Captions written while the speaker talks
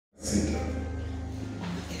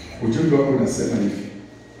Ujumbe wako unasema hivi: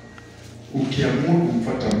 ukiamua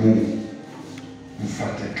kumfuata Mungu,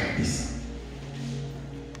 mfuate kabisa.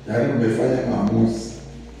 Yaani umefanya maamuzi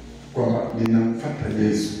kwamba ninamfuata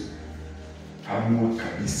Yesu, amua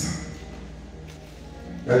kabisa.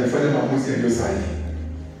 Yaani fanya maamuzi yaliyo sahihi.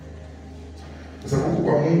 Kwa sababu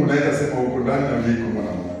kwa Mungu naweza sema uko ndani na niko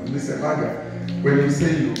mwanadamu. Nimesemaga when you say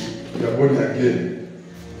you are born again,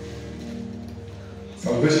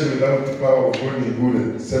 salvation without the power of God ni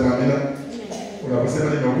bure. Sema amina. Unaposema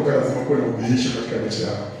nimeokoka lazima kuwe na udhihirisho katika maisha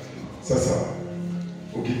yako. Sasa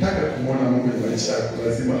ukitaka kumwona Mungu kwenye maisha yako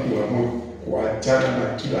lazima uamue kuachana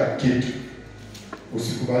na kila kitu.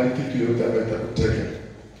 Usikubali kitu yote ambacho kitakuteka.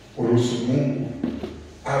 Uruhusu Mungu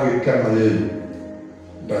awe kama yeye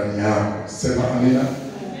ndani yako. Sema amina.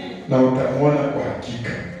 Na utamwona kwa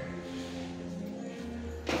hakika.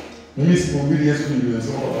 Mimi sikuhubiri Yesu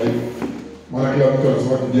nilisoma kwa Biblia. Maana kila mtu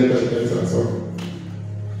anasoma Biblia hata kanisa anasoma.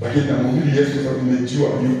 Lakini namhubiri Yesu kwa sababu nimejua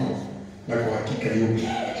yuko na kwa hakika yuko.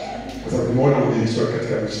 Kwa sababu nimeona udhihirisho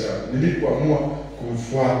katika maisha yangu. Nilipoamua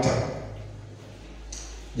kumfuata,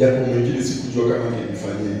 japo mwingine sikujua kama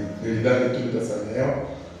ningenifanyia. Nilidhani tu nitasamehewa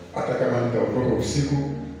hata kama nitaondoka usiku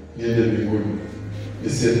niende mbinguni,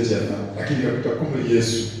 nisiende jehanamu. Lakini nikakuta kumbe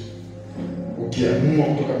Yesu ukiamua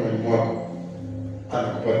kutoka moyoni mwako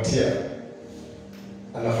anakupatia,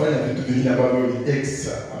 anafanya vitu vingine ambavyo ni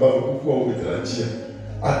extra, ambavyo hukuwa umetarajia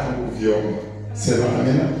hata ukiviomba. Sema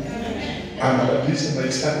amina. Anabadilisha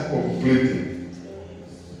maisha yako completely.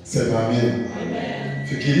 Sema amina.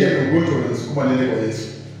 Fikiria ugonjwa unasukuma nene kwa Yesu.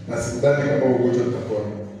 Na sidhani kama ugonjwa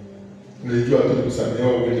utapona. Nilijua tu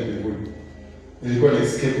nikusamehewa uende mbinguni. Nilikuwa na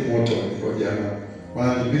escape moto kwa jana.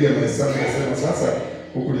 Maana nipiga mahesabu nasema sasa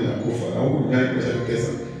huku ninakufa na huku duniani kumeshatokeza.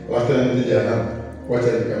 Hata nende jehanamu.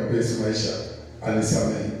 Wacha nikampe Yesu maisha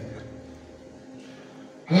anisamehe.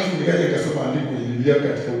 Halafu nikaja nikasoma andiko kwenye Biblia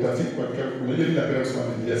katika utafiti kwa kitabu. Unajua mimi napenda kusoma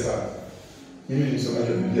Biblia sana. Mimi ni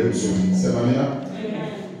msomaji wa Biblia mzuri. Sema amina.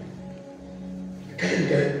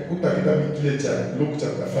 Nikakuta kitabu kile cha Luke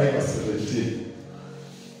chapter 5:17.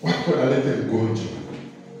 Watu wanaleta mgonjwa.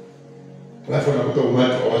 Halafu wanakuta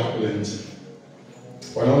umati wa watu kule nje.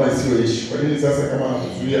 Wanaona isiyo ishi. Kwa nini sasa kama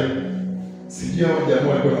anakuzuia? Sijui hao jamaa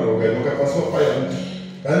walikuwa na roga. Wakapasua paya mtu.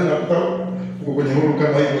 Yaani unakuta uko kwenye huru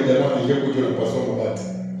kama hiyo jamaa anaingia kujua na kupasua mabati.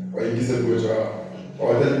 Waingize mgonjwa wao.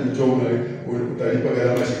 Hawataki kujua utalipa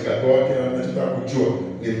gharama shikapo wake, na wanataka kujua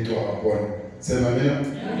ni mtu wa Bwana. Sema amina.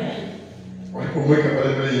 Walipomweka pale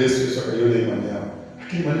mbele Yesu, Yesu akaiona imani yao.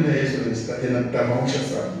 Lakini maneno ya Yesu yanamtamausha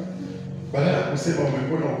sana. Badala ya kusema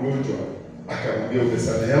umepona ugonjwa, akamwambia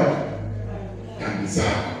umesamehewa dhambi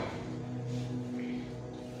zako.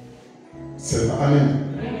 Sema amina.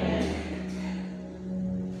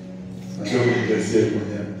 Ndio kuelezea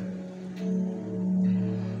mwenyewe.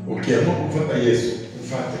 Ukiamua kumfuata Yesu,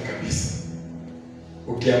 mfuate kabisa.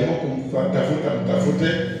 Ukiamua kumtafuta, mtafute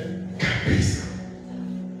kabisa.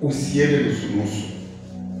 Usiende nusu.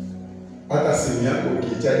 Hata simu yako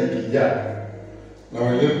ukichaji kijana na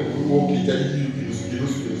wewe ukihitaji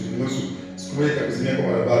kinusu, siku moja itakuzimia kwa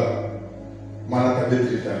barabara, maana hata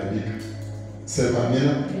betri itaharibika. Sema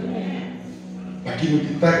amina. Lakini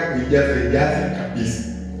ukitaka kuijaza kabisa,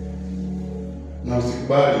 na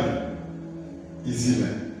usikubali izime.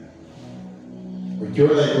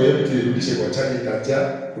 Ukiona iko empty, irudishe kwa chaji,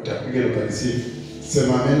 itacha, utapiga na utarisifu.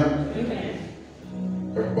 Sema amina.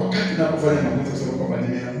 Wakati unapofanya maamuzi kusema kwamba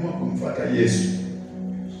nimeamua kumfuata Yesu,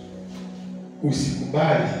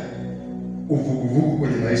 usikubali uvuguvugu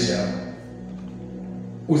kwenye maisha yako.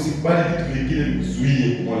 Usikubali vitu vingine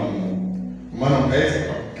vikuzuie kumwona Mungu. Maana unaweza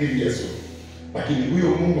kufikiri Yesu, lakini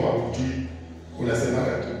huyo Mungu haujui.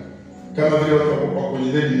 Unasemaga tu. Kama vile watu wako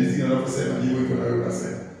kwenye deni nzima wanaposema hivyo hivyo na wewe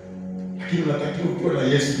unasema. Lakini unatakiwa ukiwa na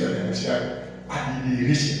Yesu ndani ya maisha yako,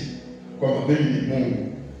 adhihirishe kwamba mimi ni Mungu.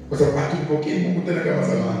 Kwa sababu hatupokei Mungu tena kama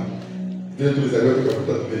zamani. Vile tulizaliwa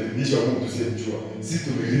tukakuta tumeridhishwa Mungu tusiyemjua. Sisi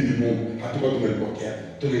tumeridhi Mungu, hatukuwa tumempokea.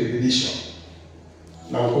 Tumeridhishwa.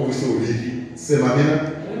 Na wokovu sio urithi. Sema amina.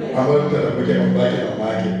 Ambayo mtu anapokea baba yake na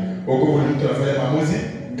mama yake. Wokovu ni mtu anafanya maamuzi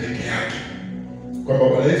peke yake. Kwamba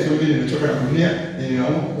Bwana Yesu, mimi nimechoka na dunia,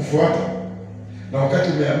 ninaamua kukufuata. Na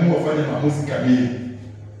wakati umeamua kufanya maamuzi kamili,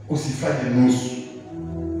 usifanye nusu.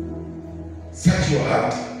 Search your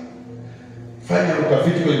heart. Fanya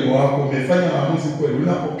utafiti kwenye moyo wako, umefanya maamuzi kweli.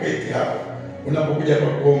 Unapoketi hapa, unapokuja kwa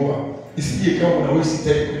kuomba, isije kama unawezi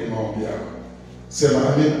tena kwenye maombi yako. Sema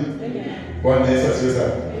amina. Bwana Yesu asifiwe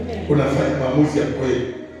sana. Unafanya maamuzi ya kweli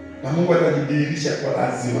na Mungu atajidhihirisha kwa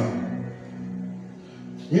lazima.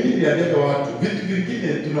 Mimi niliambia watu vitu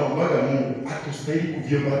vingine tunaombaga Mungu hatustahili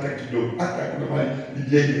kuviomba hata kidogo. Hata kuna mahali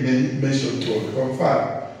Biblia imention tu. Kwa mfano,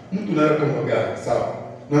 mtu anataka kuomba gari, sawa?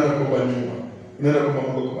 unaenda kuomba nyumba, unaenda kuomba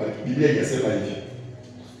Mungu akubariki. Biblia inasema hivi.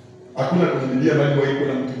 Hakuna kwenye Biblia mahali waiko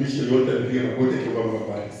na mtumishi yoyote alipiga magoti akiomba Mungu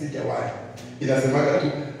akubariki. Sijawahi. Inasemaga tu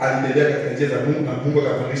aliendelea katika njia za Mungu na Mungu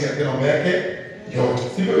akafanikisha katika mambo yake yote.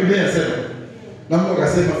 Sivyo Biblia inasema? Na Mungu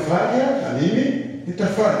akasema fanya na mimi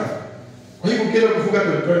nitafanya. Kwa hivyo kila kufunga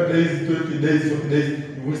 20 days, 20 days, 40 days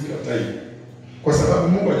ni waste of time. Kwa sababu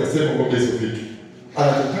Mungu hajasema uombe hizo vitu.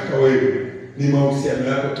 Anachotaka wewe ni mahusiano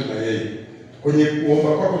yako tu na yeye. Kwenye kuomba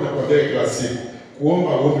kwako nakwambia kila siku, kuomba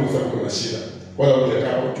uombe kwa sababu kuna shida. Wala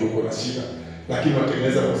hujakaa hapo tu uko na shida. Lakini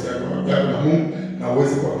unatengeneza mahusiano yako na Mungu na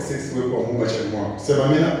uweze ku access uwepo wa Mungu maishani mwako. Sema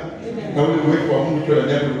amina. Na ule uwepo wa Mungu kwa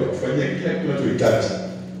ndani yako utakufanyia kila kitu unachohitaji.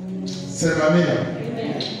 Sema amina.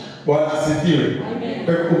 Bwana asifiwe.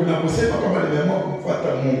 Kwa hiyo unaposema kwamba nimeamua kumfuata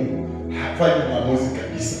Mungu, hafanyi maamuzi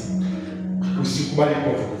kabisa. Usikubali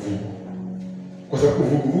kwa vuguvugu. Kwa sababu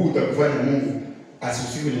vuguvugu utakufanya Mungu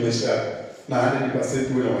asihusike kwenye maisha yako. Na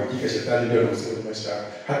 100% wewe na uhakika shetani ndio anahusika kwenye maisha yako.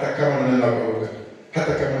 Hata kama unaenda kwa roho,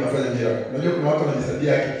 hata kama unafanya miracle. Unajua kuna watu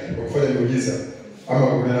wanajisaidia yake kwa kufanya muujiza ama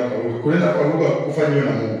kunena kwa lugha. Kunena kwa lugha kufanya wewe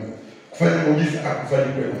na Mungu. Kufanya muujiza akufanye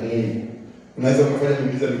wewe na Mungu. Unaweza kufanya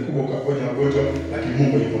muujiza mikubwa ukaponya wagonjwa lakini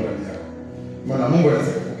Mungu yuko ndani yako. Maana Mungu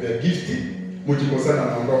anaweza kukupea gift, mkikosana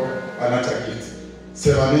anaondoka, anaacha gift.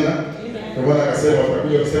 Sema amina. Kwa maana akasema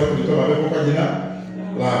watakuja kusema tulitoa mapepo kwa jina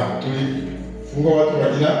la tulifungua watu kwa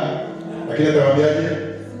jina, lakini atawaambiaje?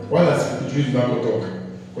 Wala sikujui tunakotoka.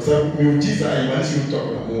 Kwa sababu miujiza haimaanishi mtu ako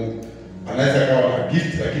na Mungu. Anaweza akawa na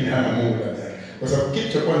gift lakini hana Mungu ndani yake. Kwa sababu kitu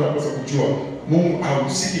cha kwanza unapaswa kujua, Mungu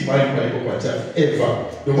hahusiki mahali palipokuwa chafu ever.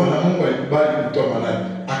 Ndio maana Mungu alikubali kumtoa mwanae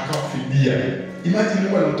akafidia. Imagine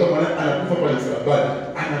Mungu anamtoa mwanae anakufa pale msalabani,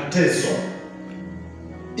 anateswa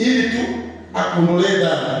ili tu akunolee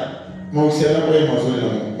dhambi, mahusiano yako yawe mazuri na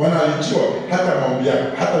Mungu. Maana alijua hata maombi yako,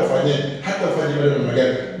 hata ufanye maneno namna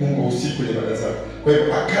gani, Mungu husiki kwenye ibada zako. Kwa hiyo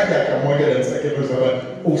akaja akamwaga damu zake kwa sababu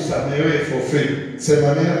usamehewe for free.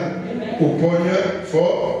 Sema amina. Uponywe for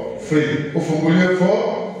free. Ufunguliwe for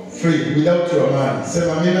free without your money.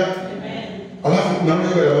 Sema amina. Alafu kuna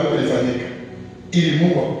mambo yale yanafanyika ili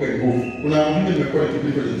Mungu akupe nguvu. Kuna mimi nimekuwa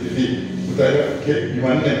nikibili kwenye TV. Utaelewa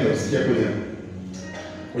Jumanne nitasikia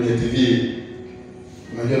kwenye TV.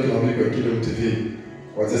 Unajua tunamulika kwa kile TV.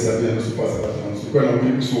 Kwanza sabia na super sababu tulikuwa na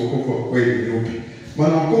mwili kuhusu wokovu wa kweli ni upi.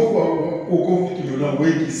 Maana wokovu tuliona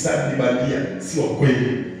wengi sana ni bandia, si wa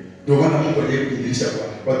kweli. Ndio maana Mungu aliyejidirisha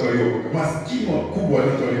kwa watu waliokoka. Maskini wakubwa ni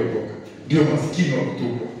watu waliokoka. Ndio maskini wa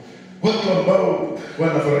kutupwa. Watu ambao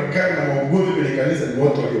wanafarakana na maugomvi kwenye kanisa ni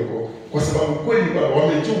watu waliokoka. Kwa sababu kweli kwamba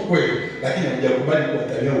wamejua kweli lakini hawajakubali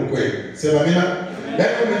kufuatilia ukweli. Sema amina.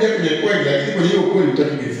 Yaani umejua kwenye kweli lakini kwenye hiyo kweli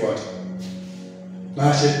hutaki kuifuata. Na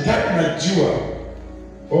shetani anajua.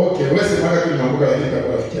 Okay, wewe sema kama tunaanguka lakini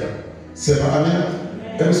kwa rafiki yako. Sema amina.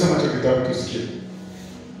 Hebu soma kitabu tusikie.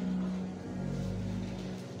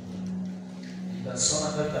 Soma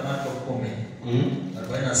katika Marko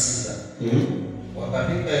 10:46.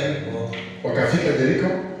 Wakafika Yeriko,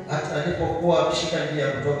 hata alipokuwa akishika njia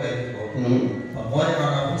kutoka Yeriko pamoja na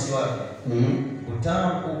wanafunzi wake,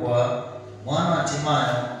 mkutano mkubwa, mwana wa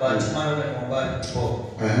Timayo yule mwombaji kipofu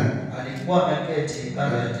alikuwa ameketi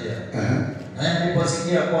kando ya njia. Naye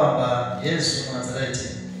aliposikia kwamba Yesu Nazareti,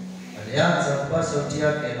 alianza kupaza sauti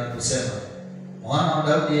yake na kusema, Mwana wa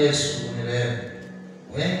Daudi, Yesu unirehemu.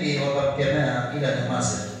 Wengi wakamkemea ili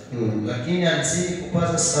anyamaze, lakini alizidi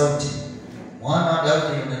kupaza sauti, Mwana wa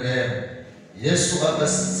Daudi unirehemu. Yesu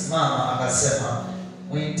akasimama akasema,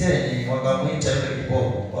 mwiteni. Wakamwita yule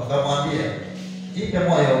kipofu, wakamwambia, jipe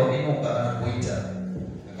moyo, inuka, anakuita.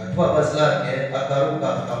 Akatoa vazi lake,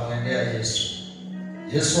 akaruka, akamwendea Yesu.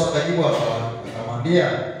 Yesu akajibu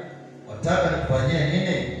akamwambia, wataka nikufanyie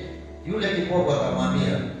nini? Yule kipofu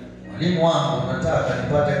akamwambia, mwalimu wangu, nataka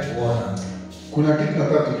nipate kuona. Kuna kitu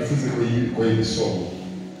nataka tujifunze kwa hili somo.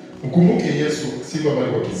 Mkumbuke Yesu si kwamba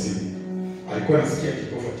alikuwa kiziwi. Alikuwa anasikia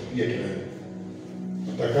kipofu akipiga kelele,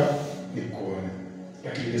 nataka nikuone.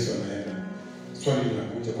 Lakini Yesu anaenda. Swali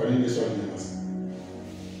linakuja, kwa nini Yesu ananyamaza?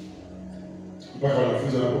 Mpaka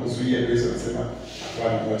wanafunzi wanapomzuia Yesu anasema,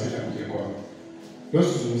 hapana, mwacheni akuje kwangu. Leo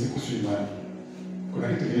tuzungumzie kuhusu imani. Kuna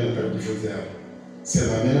kitu kingine nataka kujifunza hapa.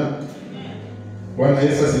 Sema amina. Bwana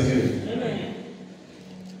Yesu asifiwe.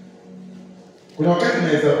 Kuna wakati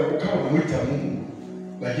naweza ukawa unamwita Mungu,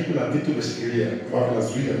 lakini kuna vitu umeshikilia ambavyo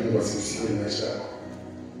vinazuia Mungu asihusike kwenye maisha yako.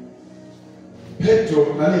 Petro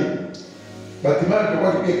Bartimayo alikuwa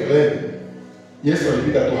akipiga kelele. Yesu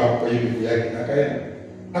alipita tu hapo kwa hiyo miguu yake na akaenda.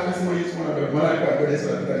 Akasema Yesu mwana wa Daudi. Maana alikuwa Yesu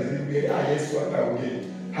anataka alizidi Yesu ataongea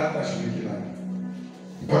hata shiriki naye.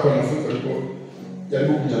 Mpaka wanafunzi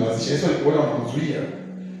walipojaribu kumnyamazisha, Yesu alipoona wanamzuia,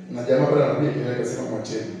 Na jamaa bado anapiga kelele akasema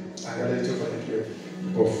mwacheni. Angalia alichofanya kile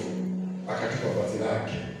kipofu. Akatupa vazi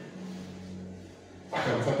lake.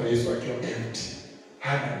 Akamfuata Yesu akiwa empty.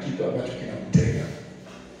 Hana kitu ambacho kinamtenga.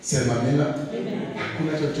 Sema amina.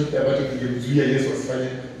 Hakuna chochote ambacho kingemzuia Yesu asifanye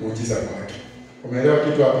muujiza kwake. Umeelewa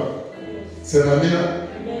kitu hapa? Sema amina.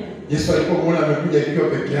 Yesu alipomwona amekuja akiwa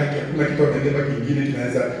peke yake, hakuna kitu amebeba kingine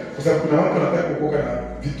kinaweza, kwa sababu kuna watu wanataka kuokoka na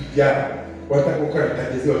vitu vyao, wanataka kuokoka na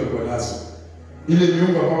tajiri walikuwa nazo. Ile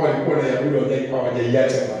miungu ambao walikuwa na Yahudi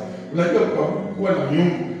hawajaiacha bado. Unajua kwa kuwa na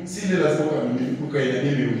miungu si ile lazima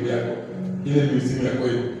ukainamia miungu yako. Ile mizimu yako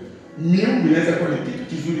hiyo. Miungu inaweza kuwa ni kitu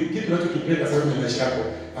kizuri, kitu unachokipenda sana kwenye maisha yako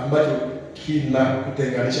ambacho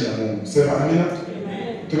kinakutenganisha na Mungu. Sema amina.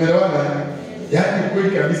 Tumeelewana? Yaani kweli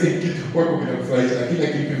kabisa kitu kwako kinakufurahisha lakini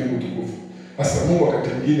hakimpi Mungu tukufu. Sasa Mungu wakati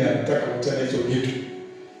mwingine anataka kuachana hicho kitu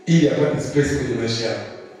ili apate space kwenye maisha yako.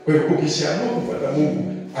 Kwa hivyo ukishaamua kufuata Mungu,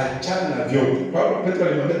 achana na vyote. Paulo Petro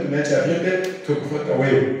alimwambia tunaacha vyote tukufuata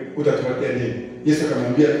wewe. Utatupatia nini? Yesu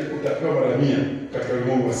akamwambia utapewa mara 100 katika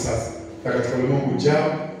ulimwengu wa sasa na katika ulimwengu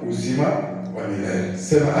ujao uzima wa milele.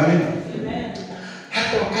 Sema amina. Amen.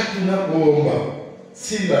 Hata wakati unapoomba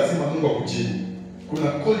si lazima Mungu akujibu.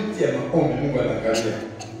 Kuna quality ya maombi Mungu anaangalia.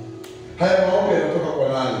 Haya maombi yanatoka kwa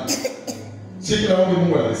nani? Si kila maombi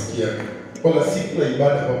Mungu anasikia. Wala si kila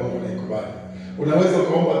ibada ambayo Mungu anaikubali. Unaweza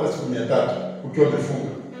ukaomba hata siku 300 ukiwa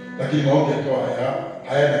umefunga, lakini maombi yakawa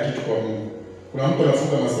hayana kitu kwa Mungu. Kuna mtu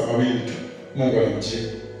anafunga masaa 2 tu, Mungu anamjibu.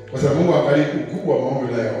 Kwa sababu Mungu angalia ukubwa wa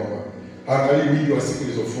maombi unayoomba. Haangalii wingi wa siku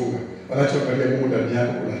ulizofunga. Anachoangalia Mungu ndani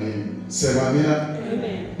yako kuna nini. Sema amina.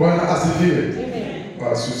 Amen. Bwana asifiwe. Amen.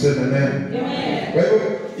 Basi useme amen. Amen. Kwa hivyo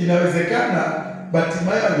inawezekana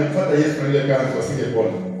Bartimayo angemfuata Yesu na ile kanzu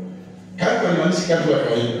asingepona. Kanzu haimaanishi kanzu ya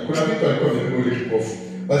kawaida. Kuna vitu alikuwa amebeba ile kipofu.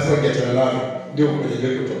 Basi wangeachana nalo ndio kwenye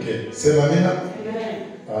ndio kutokea. Sema amina. Amen.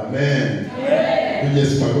 Amen. Amen.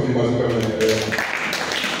 Yesu makofi mazuri kama unaelewa.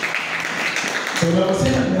 So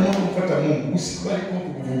unaposema tunaomba kufuata Mungu, usikubali kwa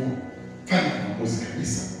kuvuruga. Fanya maamuzi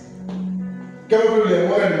kabisa. Kama vile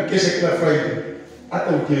uliamua Mkesha kila Friday, hata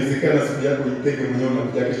ukiwezekana siku yako itenge mwenyewe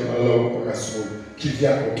unakuja kesho na leo mpaka asubuhi.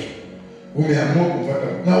 Kivyako umeamua kufuata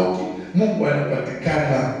na Mungu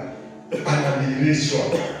anapatikana, anadhihirishwa.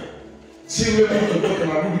 Si wewe mtu kutoka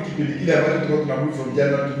mabudu kipindi kile ambacho tulikuwa tunabudu from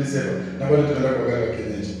January to December na bado tunaenda kwa gari ya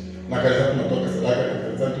kienyeji. Na kaza tunatoka sadaka na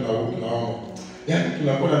kaza tunaomba. Yaani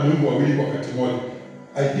tunakuwa na miungu wawili kwa wakati mmoja.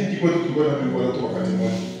 I think kwetu tulikuwa na miungu watatu kwa wakati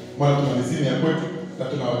mmoja. Maana tuna mizimu ya kwetu na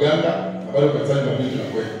tuna waganga na bado kanisani na mimi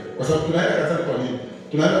tunakwenda. Kwa sababu tunaenda kanisani kwa nini?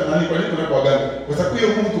 Tunaenda nani kwa nini tunaenda kwa waganga? Kwa sababu hiyo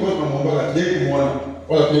Mungu tulikuwa tunamuomba hatujawahi kumuona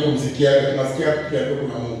wala pia kumsikia, tunasikia tukiambiwa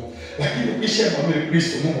kuna Mungu. Lakini ukishamwamini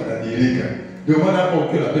Kristo Mungu anadhihirika. Ndio maana hapo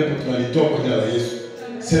ukiwa na pepo tunalitoa kwa jina la Yesu.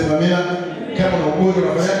 Sema amina. Kama una ugonjwa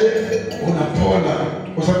unafanyaje? Unapona.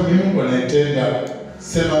 Kwa sababu ni Mungu anayetenda.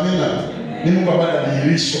 Sema amina. Ni Mungu ambaye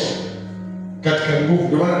anadhihirishwa katika nguvu.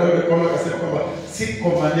 Ndio maana Daudi Paulo akasema kwamba si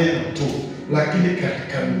kwa maneno tu, lakini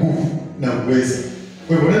katika nguvu na uwezo.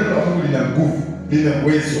 Kwa hivyo neno la Mungu lina nguvu, lina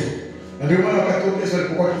uwezo. Na ndio maana wakati wote Yesu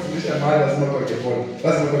alipokuwa akifundisha mahali lazima watu wangepona.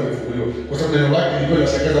 Lazima watu wangefunguliwa. Kwa sababu neno lake lilikuwa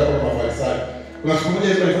linashangaza kwa Mafarisayo. Kuna siku moja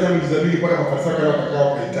Yesu alifanya miujiza mingi mpaka Mafarisayo wakakaa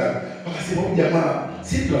wakaitana. Wakasema huyu jamaa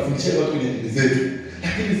sisi tunafundisha watu kwenye dini zetu,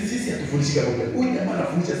 lakini sisi hatufundishi kama huyu. Huyu jamaa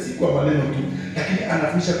anafundisha si kwa maneno tu, lakini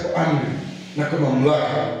anafundisha kwa amri na kwa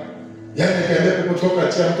mamlaka. Yaani akaambia pepo toka,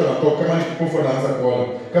 achia mtu anatoka, kama ni kipofu anaanza kuona,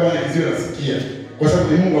 kama ni kiziwi anasikia. Kwa sababu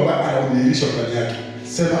ni Mungu ambaye anaudhihirisha ndani yake.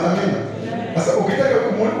 Sema amina. Sasa ukitaka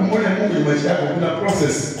kumuona Mungu kwenye maisha yako kuna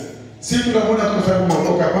process. Si tunamwona tu kwa sababu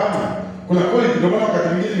umeokoka, hapana. Kuna quality. Ndio maana wakati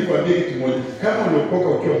mwingine nikwambie kitu moja. Kama uliokoka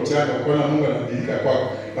ukiwa mchanga, ukaona Mungu anadhihirika kwako,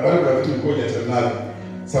 na bado kuna vitu ulikuwa hujachana.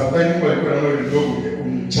 Sometimes Mungu alikuwa anaona wewe mdogo,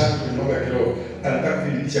 mchanga kwenye mambo ya kiroho. Anataka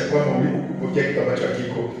kudhihirisha kwamba ulipokea kitu ambacho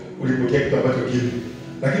hakiko, ulipokea kitu ambacho kipo.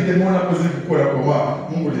 Lakini ndio maana hapo zile kukua na komaa,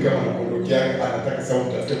 Mungu ni kama anakuondokea, anataka sauti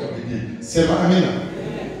utafute kwa bidii. Sema amina.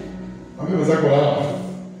 Mwambie mzako lala.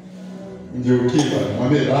 Ndio ukiva,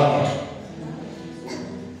 mwambie lala.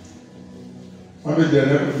 Mwambie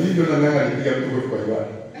jirani yako, ndio na mama alipiga mtu kwa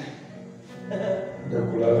ibada. Ndio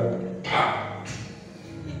kulala.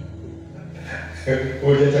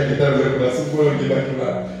 Oje cha kitabu cha kuna siku leo ngebaki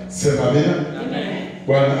la. Sema amina. Amen.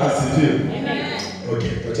 Bwana asifiwe. Amen. Okay,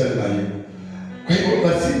 tuachane na hiyo. Kwa hivyo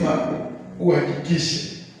lazima uhakikishe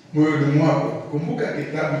moyoni mwako. Kumbuka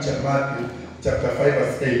kitabu cha Matthew chapter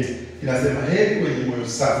 5:8 inasema heri wenye moyo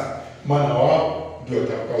safi, maana wao ndio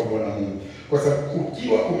watakaoona Mungu. Kwa sababu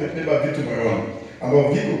ukiwa umebeba vitu moyoni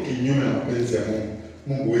ambao viko kinyume na mapenzi ya Mungu,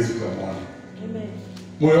 Mungu huwezi kumwona. Amen.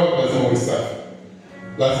 Moyo wako lazima uwe safi.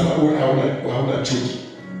 Lazima uwe hauna chuki.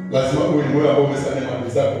 Lazima uwe moyo ambao umesamehe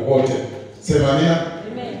maadui zako wote. Sema amina.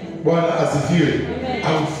 Amen. Bwana asifiwe. Amen.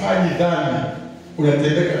 haufanyi dhambi,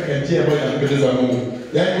 unatembea katika njia ambayo inampendeza Mungu.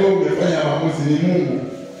 Yaani wewe umefanya maamuzi, ni Mungu.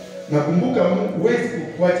 Nakumbuka Mungu huwezi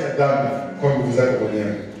kuacha dhambi kwa nguvu zako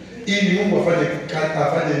mwenyewe. Ili Mungu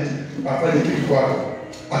afanye kitu kwako,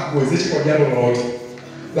 akuwezeshe kwa jambo lolote,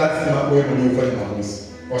 lazima wewe mwenyewe ufanye maamuzi.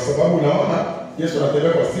 Kwa sababu naona Yesu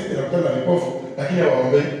anatembea kwa sisi na kutana na vipofu, lakini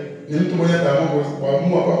hawaombei. Ni mtu mwenye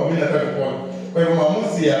ataamua kwamba mimi nataka kupona. Kwa hivyo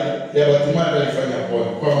maamuzi ya Bartimayo alifanya pona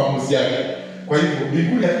kwa maamuzi yake. Kwa hivyo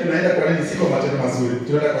mbinguni tunaenda kwa nini? Si kwa matendo mazuri,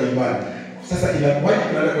 tunaenda kwa imani. Sasa inakuwaje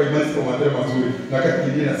tunaenda kwa imani, si kwa matendo mazuri? Na wakati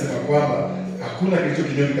Biblia inasema kwamba hakuna kitu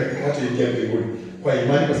kinyonge kitakachoingia mbinguni. Kwa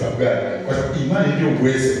imani. Kwa sababu gani? Kwa sababu imani ndio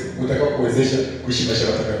uwezo utakao kuwezesha kuishi maisha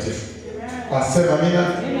matakatifu. Asema amina.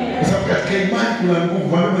 Kwa sababu katika imani kuna nguvu.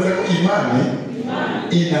 Mwambie zako imani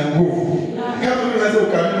ina nguvu. Kama unaweza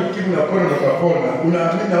ukaamini ukiwa unapona na ukapona,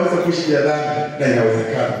 unaamini naweza kuishi bila dhambi na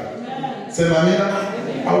inawezekana. Sema amina.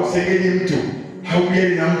 Au sengeni mtu,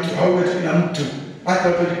 haujali na mtu, hauwezi na mtu. Hata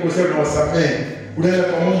utakosea unawasamehe. Unaenda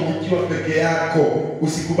kwa Mungu ukiwa peke yako.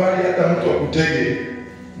 Usikubali hata mtu akutege.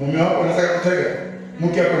 Mume wako anataka kutega,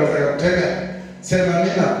 mke wako anataka kutega. Sema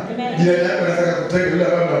amina. Jirani yako anataka kutega, yule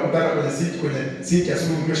ambaye mnakutana kwenye siti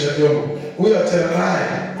asubuhi mkesha vyombo. Huyo achana naye,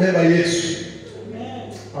 beba Yesu.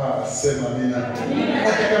 Sema amina.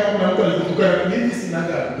 Hata kama kuna mtu alikutukana, mimi sina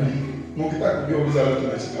adui. Mkitaka kujua uliza watu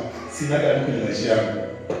na chini. Sina adui kwenye maisha yangu.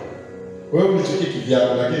 Wewe unichukie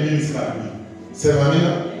kivyako, lakini mimi sina adui. Sema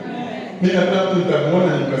amina. Mimi napenda mtu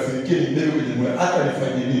nitamuona nimkasirikie, nibebe kwenye moyo, hata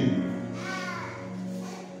nifanye nini.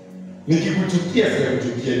 Nikikuchukia sasa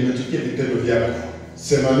kuchukia, nimechukia vitendo vyako.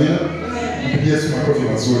 Sema amina. Mpigie Yesu makofi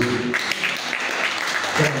mazuri.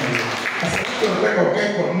 Sasa tunataka ukae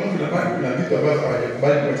kwa Mungu na bado kuna vitu ambavyo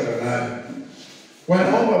hawajakubali kuachana navyo.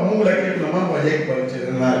 Wanaomba Mungu lakini kuna mambo hawajakubali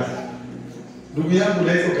kuachana navyo. Ndugu yangu,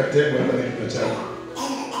 unaweza ukategwa hata na kitu chako.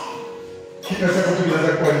 Kitu chako tu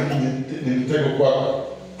kinaweza kuwa ni mtego kwako,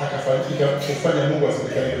 akafanyika kufanya Mungu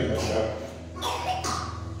asionekane kwenye maisha yako.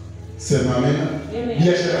 Sema amina.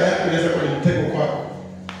 Biashara yako inaweza kuwa ni mtego kwako.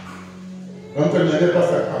 Na mtu ananiambia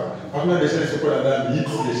pasa hakuna biashara isiyokuwa na dhambi,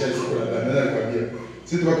 ipo biashara isiyokuwa na dhambi. Naweza nikwambia,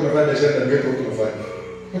 sisi tunafanya biashara na wetu tunafanya.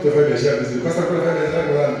 Tunafanya biashara vizuri. Pasa tunafanya biashara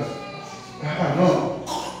kwa dhambi. No.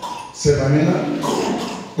 Sema amina.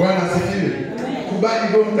 Bwana asifiwe. Kubali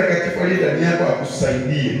Roho Mtakatifu aliye ndani yako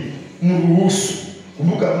akusaidie. Mruhusu.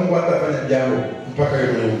 Kumbuka Mungu hatafanya jambo mpaka yeye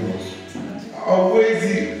mwenyewe umruhusu.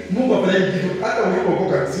 Hauwezi Mungu afanye kitu hata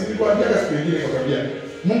ulipookoka. Si nilikwambia siku nyingine nikwambia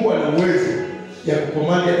Mungu ana uwezo ya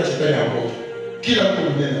kukomandi hata shetani aokoke. Kila mtu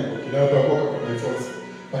mwenyewe aokoke. Na utaokoka kwa force.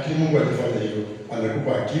 Lakini Mungu atafanya hivyo.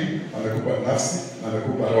 Anakupa akili, anakupa nafsi,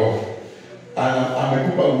 anakupa roho.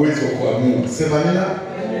 Amekupa uwezo wa kuamua. Sema nina?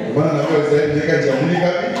 Maana na wewe zaidi nika jamii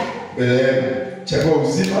ngapi? Mbele yenu. Chagua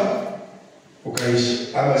uzima ukaishi,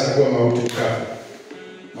 ama chagua mauti ukafa.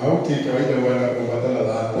 Mauti kawaida huambatana na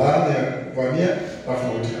laana ya kuvamia, alafu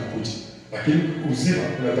mauti inakuja. Lakini uzima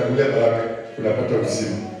unatangulia baraka, unapata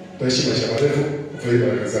uzima. Utaishi maisha marefu, ufurahie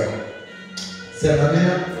baraka zako. Sema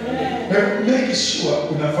amina. Make sure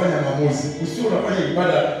unafanya maamuzi. Usio unafanya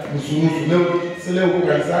ibada nusu-nusu. Leo uko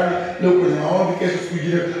kanisani, leo kwenye maombi, kesho siku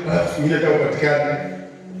nyingine, alafu siku nyingine hata upatikane.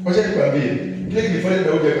 Wacha nikwambie, kile kilifanya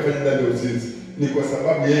Daudi akafanya dhambi ya uzinzi ni kwa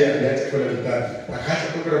sababu yeye aliacha kwenda vitani, akaacha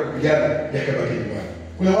kwenda kupigana, yakabaki nyumbani.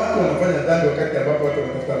 Kuna watu wanafanya dhambi wakati ambapo watu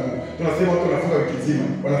wanatafuta Mungu. Tunasema watu wanafunga wiki nzima,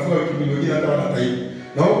 wanafunga wiki mbili, wengine hata wanataibu.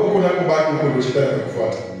 Na huko unakobaki huko ndio shetani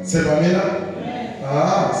atakufuata. Sema amina.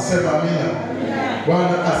 Sema amina.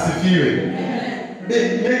 Bwana asifiwe.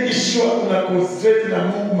 Make sure una concentrate na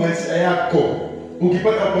Mungu maisha yako.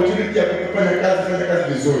 Ukipata opportunity ya kufanya kazi, fanya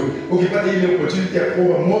kazi vizuri. Ukipata ile opportunity ya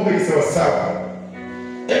kuomba, muombe sawa sawa.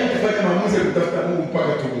 Hebu tufanye maamuzi ya kutafuta Mungu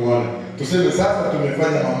mpaka tumuone. Tuseme sasa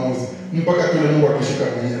tumefanya maamuzi mpaka tuone Mungu akishuka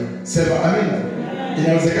mwenyewe. Sema amina.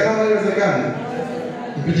 Inawezekana au haiwezekani?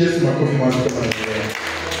 Mpigie Yesu makofi mazuri kama hiyo.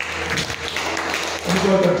 Mungu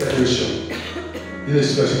atakujalia. Ile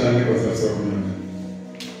shida ni kwa sasa kuna.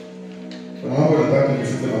 Kuna mambo nataka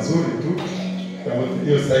tujifunze mazuri tu. Kama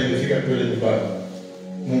hiyo sasa imefika pale nyumbani.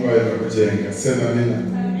 Mungu atakujenga. Sema amina.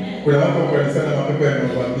 Kuna watu wa kanisani mapepo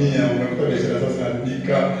yanavamia, unakuta biashara zao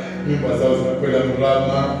zinaharibika, nyumba zao zinakwenda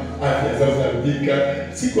mrama, afya zao zinaharibika.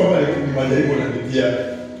 Si kwamba ni majaribu wanapitia.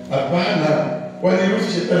 Hapana, waniruhusu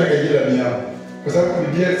shetani akaingia ndani yao. Kwa sababu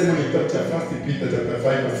Biblia inasema ni kitabu cha 1 Peter chapter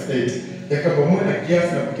 5:8, ya kwamba muwe na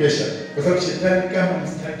kiasi na kukesha, kwa sababu shetani kama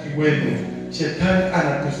mstaki wenu, shetani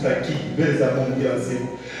anatustaki mbele za Mungu kila siku.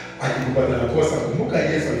 Akikupata na kosa, kumbuka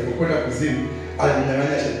Yesu alipokwenda kuzimu,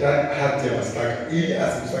 alinyang'anya shetani hati ya mashtaka ili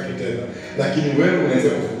asikushtaki tena. Lakini wewe unaweza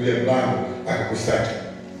kufungulia mlango akakushtaki.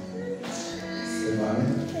 Sema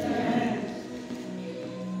amina.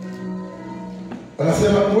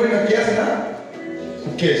 Anasema uwe na kiasi na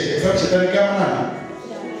kukesha. Kwa sababu shetani kama nani?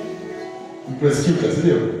 Prosecutor,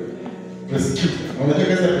 sio? Prosecutor. Unajua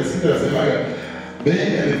kazi ya prosecutor anasemaga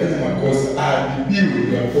Beni alifanya makosa,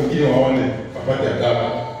 adhibiwe kwa wengine waone wapate adhabu.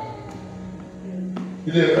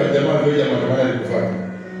 Ile jamaa ndio jamaa alikufanya.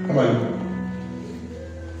 Kama ni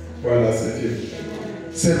Bwana asifiwe.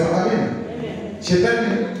 Sema amen. Shetani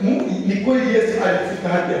ni kweli Yesu alifika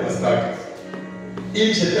hadi ya mashtaka.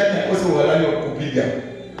 Ili shetani akose uhalali wa kupiga,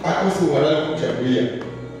 akose uhalali wa kuchagulia.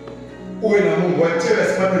 Uwe na Mungu, wachewe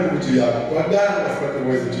asipate nguvu juu yako, waganga asipate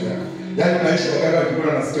uwezo juu yako. Yaani maisha waganga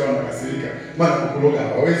wakikuona nasikia wanakasirika, maana kukuloga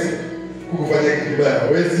hawawezi, kukufanyia kitu kibaya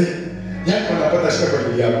hawawezi, yaani wanapata shida kwa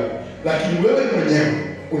ajili yako. Lakini wewe mwenyewe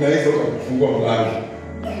unaweza ukafungua mlango,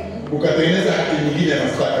 ukatengeneza haki nyingine ya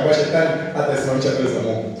mashtaka, ambayo shetani atasimamisha mbele za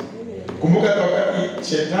Mungu. Kumbuka hata wakati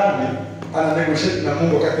shetani ana negotiate na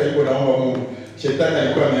Mungu, wakati alikuwa anaomba Mungu, shetani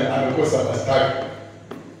alikuwa amekosa mashtaka.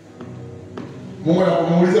 Mungu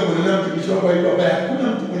anapomuuliza mwenye mtumishi wako alikuwa ambaye hakuna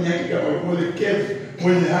mtu mwenye haki kama wewe, mlekevu,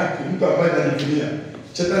 mwenye haki, mtu ambaye anajivunia.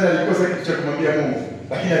 Shetani alikosa kitu cha kumwambia Mungu,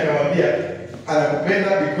 lakini akamwambia anakupenda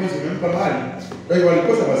because umempa mali. Kwa hiyo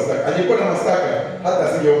alikosa mashtaka. Alikuwa na mashtaka hata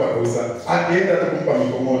asingeomba ruhusa, angeenda hata kumpa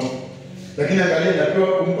mikomoto. Lakini angalia anapewa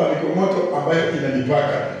kumpa mikomoto ambayo ina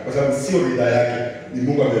mipaka, kwa sababu sio ridhaa yake, ni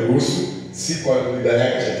Mungu ameruhusu, si kwa ridhaa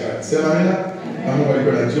yake shetani. Sema amina. Na Mungu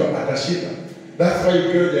alikuwa anajua atashinda. That's why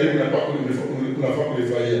ukiwa jaribu unafaa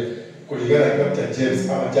kulifurahia. Kulingana na kitabu cha James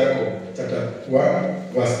ama Jacob chapter 1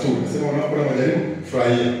 verse 2. Nasema unapoona majaribu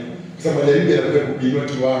furahia. Kwa sababu majaribu yanakuja kuinua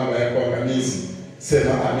kiwango ya kuangamizi.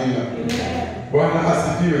 Sema amina. Bwana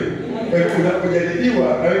asifiwe. Kwa hiyo unapojaribiwa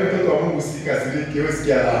na wewe mtoto wa Mungu usikasirike, wewe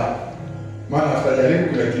sikia raha. Maana utajaribu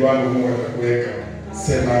kila kiwango Mungu atakuweka.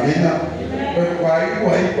 Sema amina. Kwa hiyo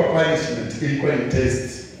haikuwa punishment, ilikuwa ni test.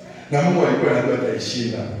 Na Mungu alikuwa anajua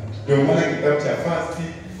ataishinda. Ndio maana kitabu cha 1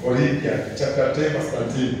 Corinthians chapter 10 verse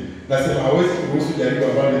 13 nasema hawezi kuruhusu jaribu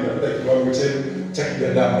ambalo litapita kiwango cha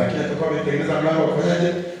kibinadamu, lakini atakuwa ametengeneza mlango wa kufanyaje,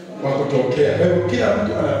 wa kutokea. Kwa hivyo kila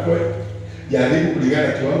mtu anapewa jaribu kulingana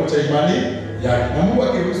na kiwango cha imani yake. Na Mungu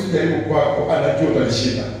akiruhusu jaribu kwako, anajua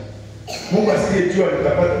utalishinda. Mungu asingejua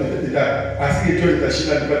nitapata asingejua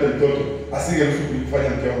nitashinda nipate mtoto, asingeruhusu kufanya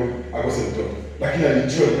mke wangu akose mtoto, lakini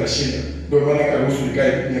alijua nitashinda. Ndio maana akaruhusu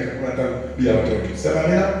nikae miaka 15 bila watoto. Sema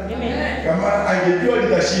amina. Kama angejua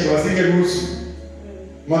nitashinda, asingeruhusu.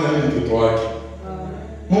 Maana mimi ni mtoto wake.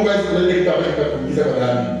 Mungu hawezi kuleta kitu ambacho kitakuingiza kwa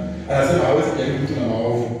dhambi. Anasema hawezi kujaribu mtu na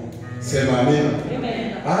maovu. Sema amina.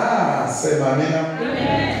 Sema amina.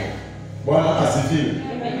 Bwana asifiwe.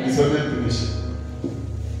 Nisome mtumishi.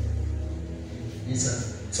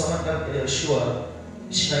 Soma kitabu cha Yoshua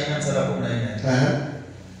 24:14.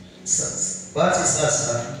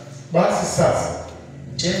 Basi sasa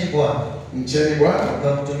mcheni Bwana,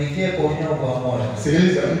 mkamtumikie kwa unyofu wa moyo.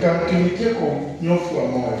 Sikiliza, mkamtumikie kwa unyofu wa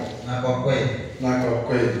moyo na kwa kweli. Na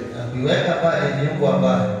kuiweka mbali miungu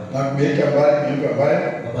ambayo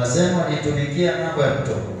baba zenu walitumikia ng'ambo ya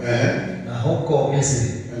mto na huko Misri.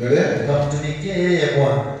 Endelea. Mkamtumikie yeye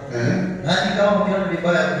Bwana. Nani kama mkiona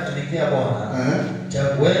vibaya kumtumikia Bwana,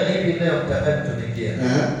 chagueni hivi leo mtakayemtumikia.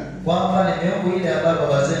 Kwamba ni miungu ile ambayo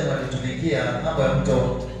baba zenu walitumikia ng'ambo ya mto,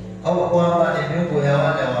 au kwamba ni miungu ya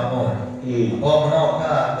wale wa Amori ambao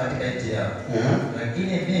mnaokaa katika nchi yao.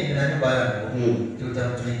 Lakini mimi na nyumba yangu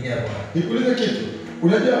tutamtumikia Bwana. Nikuulize kitu.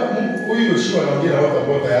 Unajua Mungu huyu Yoshua anaongea na watu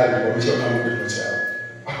ambao tayari wameshaona Mungu kwa chao.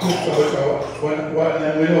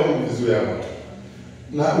 Wanaelewa Mungu vizuri hapo.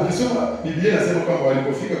 Na ukisoma Biblia inasema kwamba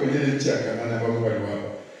walipofika kwenye ile nchi ya Kanaani ambayo Mungu aliwapa,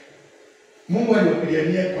 Mungu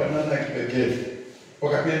aliwapigania kwa namna ya kipekee.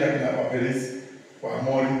 Wakapenda kina Waperesi,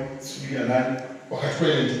 Waamori, sijui na nani, wakachukua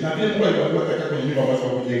ile nchi. Na pia Mungu aliwaambia katika kwenye nyumba ambazo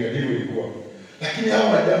hawakujenga, ndivyo ilikuwa. Lakini hao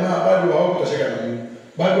jamaa bado hawakutosheka na Mungu.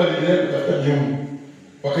 Bado waliendelea kutafuta miungu.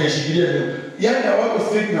 Wakaishikilia miungu. Yaani hawako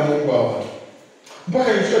strict na Mungu hawa. Mpaka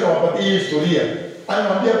Yoshua anawapatia hii historia.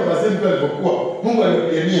 Anamwambia baba zenu pale alipokuwa, Mungu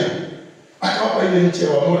aliwapigania. Akawapa ile nchi ya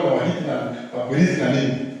Waamori na Wahiti na Waperesi na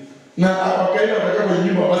nini. Na wakaenda wakakaa kwenye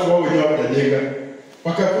nyumba ambazo wao wenyewe hawajajenga.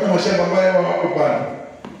 Wakakuna mashamba ambayo hawakupanda.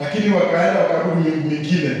 Lakini wakaenda wakabudu miungu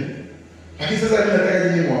mingine. Lakini sasa mimi nataka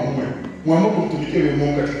nyinyi muamue kumtumikia huyo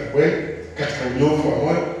Mungu katika kweli, katika unyofu wa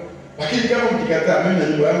moyo. Lakini kama mkikataa, mimi na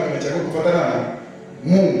nyumba yangu tunachagua kufuatana na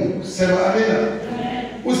Mungu. Sema amina.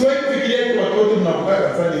 Usiwahi kufikiria hivi watu wote mnapokaa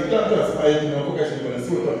kanisani, kila mtu anasema yeye tunapokaa shule na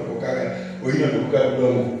sio watu wanapokaa, wengine wanapokaa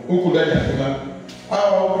udongo. Huku ndani hakuna.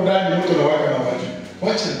 Huku ndani moto unawaka na watu.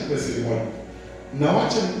 Wacha nikupe siri moja. Na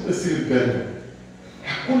wacha nikupe siri mpendo.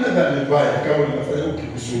 Hakuna dhambi mbaya kama unafanya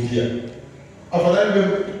ukikusudia. Afadhali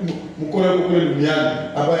mkono huko kule duniani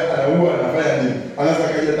ambaye anaua anafanya nini? Anaweza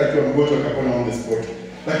kaja atakiwa mgonjwa akapona on the spot.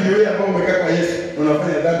 Lakini wewe ambao umekaa kwa Yesu na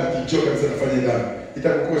unafanya dhambi, ukichoka kabisa unafanya dhambi,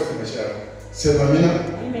 itakukosa maisha yako. Sema amina.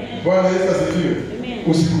 Bwana Yesu asifiwe.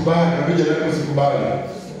 Usikubali, nakuja na usikubali.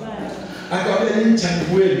 Akawaambia nyinyi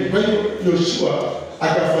chagueni. Kwa hiyo Yoshua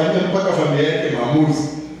akafanyia mpaka familia yake maamuzi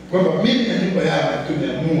kwamba mimi na nyumba yangu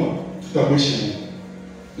tumeamua tutamwishi Mungu.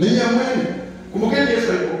 Ninyi amweni. Kumbukeni Yesu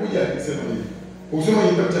alipokuja alisema nini? Ukisoma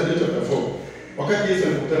kitabu cha Luka 4, wakati Yesu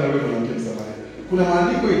alikutana na yule mwanamke Msamaria, kuna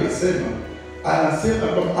maandiko anasema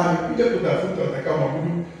kwamba amekuja kutafuta watakao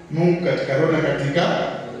maabudu Mungu katika roho na katika.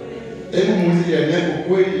 Hebu muulize jirani yako,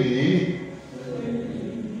 kweli ni nini?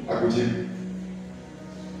 Akujibu.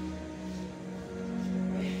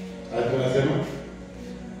 Hapo nasema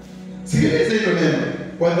sikiliza hilo neno,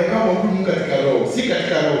 watakao maabudu Mungu katika roho, si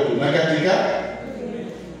katika roho tu, na katika.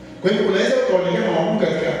 Kwa hivyo unaweza ukaonekana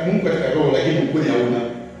Mungu katika roho, lakini ukweli hauna.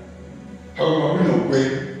 Hauabudu na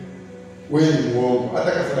ukweli. Wewe ni uongo.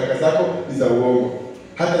 Hata sadaka zako ni za uongo.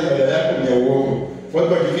 Hata ibada yako ni ya uongo.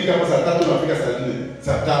 Watu wakifika hapa saa 3 wanafika saa 4,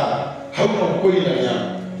 saa 5. Hauna ukweli ndani yako.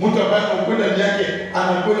 Mtu ambaye ana ukweli ndani yake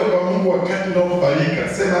anakwenda kwa Mungu wakati unaobarika.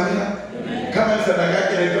 Sema amina. Kama ni sadaka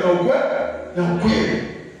yake inaitwa na ukweli.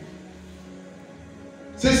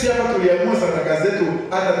 Sisi hapa tuliamua sadaka zetu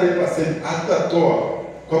hata 10% hatutatoa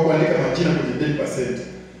kwa kuandika majina kwenye 10%.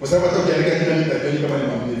 Kwa sababu hata ukiandika jina mimi nitajua kama ni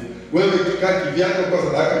mwaminifu. Wewe ukikaa kivyako kwa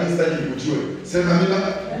sadaka mimi sitaki nikujue. Sema amina.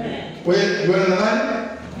 Wewe juana na nani?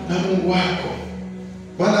 Na Mungu wako.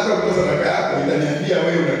 Maana hata kwa sadaka yako itaniambia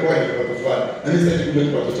wewe unakuwa ni kipato fulani. Na mimi sitaki kujua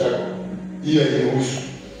kipato chako. Hiyo hairuhusu.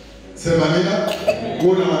 Sema amina.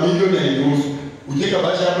 Kuna mamilioni hairuhusu. Ujeka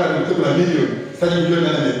baadhi hapa na mtoto na milioni. Sitaki kujua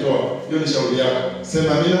nani ametoa. Hiyo ni shauri yako.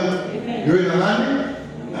 Sema amina. Wewe na nani?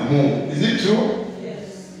 Na Mungu. Is it true?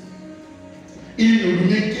 Ili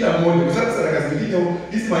nihudumie kila mmoja. Kwa sababu sadaka zingine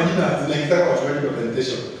hizi majina zinaitaka wachungaji wa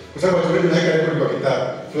presentation. Kwa sababu wachungaji wanaweka rekodi kwa kitabu.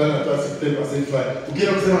 Fulani anatoa 10% fulani.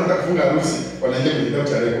 Ukienda kusema nataka kufunga harusi, wanaingia kwenye kitabu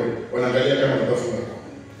cha rekodi. Wanaangalia kama unataka kufunga.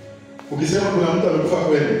 Ukisema kuna mtu amekufa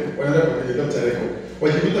kweli, wanaenda kwenye kitabu cha rekodi.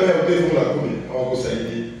 Wajikuta wewe utoe fungu la 10,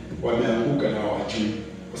 hawakusaidii. Wameanguka na hawajui.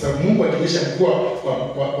 Kwa sababu Mungu akionyesha mkuu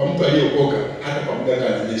kwa mtu aliyeokoka, hata kwa mganga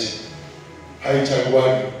anaonyesha.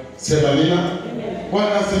 Haichaguani. Sema amina.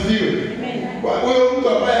 Bwana asifiwe. Huyo mtu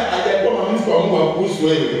ambaye hajakuwa mwaminifu kwa Mungu hakuhusu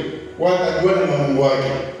wewe. Watajuana na Mungu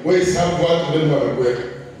wake. Wewe sababu watu ndio wamekuweka.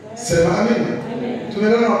 Sema amina.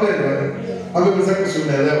 Tumeelewana wapendwa? Ameweza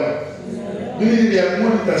kusumeelewa. Mimi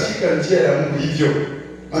niliamua nitashika njia ya Mungu hivyo.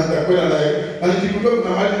 Nitakwenda naye. Na nikikutoka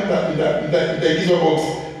kuna mahali nitaingizwa box.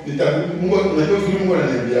 Mungu unajua Mungu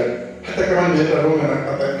ananiambia. Hata kama nimeenda Roma na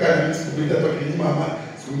atakaa mimi siku mbili tatu kinyima ama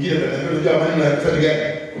siku nyingine ataniambia unajua amani na kufanya gani?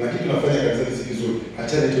 Kuna kitu nafanya kanisani si kizuri.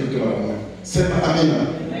 Achana hicho kitu mara moja. Sema amina.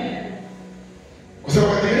 Kwa sababu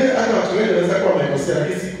wakati mwingine hata watu wengi wanaweza kuwa wamekosea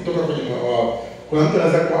lakini si kutoka kwenye moyo wao. Kuna mtu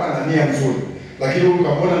anaweza kuwa ana nia nzuri lakini huyu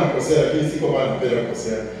kamwona anakosea lakini si kwamba anapenda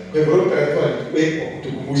kukosea. Kwa hivyo Roho Mtakatifu alituweka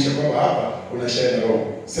kutukumbusha kwamba hapa unashare na Roho.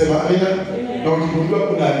 Sema amina. Na ukigundua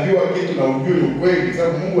unaambiwa kitu na ujue ni ukweli kwa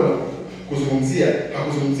sababu Mungu anakuzungumzia,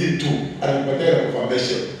 hakuzungumzii tu, anakupatia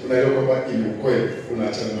confirmation. Unaelewa kwamba ni ukweli,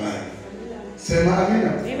 unaachana naye. Sema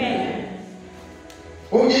amina. Amen.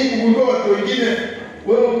 Uje kugundua watu wengine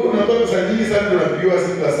wewe unatoa pesa nyingi sana unapiwa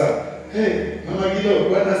siku za saa. Hey, mama Gido,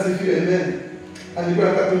 Bwana asifiwe. Amen. Alikuwa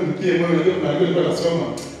nataka nikie moyo ndio nilikuwa nasoma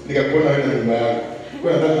nikakuona wewe na nyumba yako.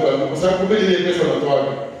 Kwa nataka kwa sababu kumbe ile pesa unatoa.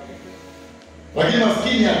 Lakini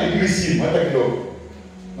maskini hapigwi simu hata kidogo.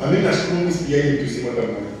 Na mimi nashukuru Mungu sikia hii tu simu hata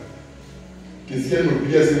mmoja. Kisikia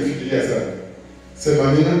nimepigia simu fikiria sana. Sema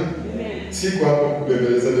amina. Siko hapa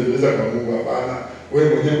kubembeleza kwa Mungu hapana. Wewe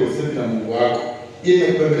mwenyewe usipe na Mungu wako. Yeye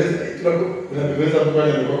kubembeleza unabembeleza mtu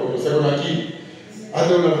pale kwa kosa kwa akili.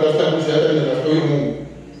 Hata unatafuta mtu hata unatafuta huyo Mungu.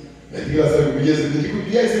 Lakini sasa kupigia simu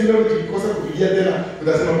nikikupigia simu leo nikikosa kupigia tena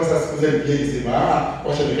utasema basi sikuze nipigie simu.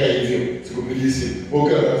 Wacha nikae hivyo. Sikupigia simu. Wewe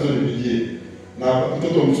unataka nipigie. Na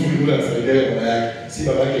mtoto mzuri yule anasaidia baba yake. Si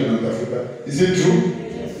baba yake unamtafuta. Is it true?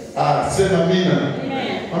 Sema amina.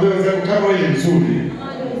 Ambaye unaweza kama wewe ni mzuri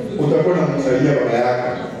utakuwa unamsaidia baba yako.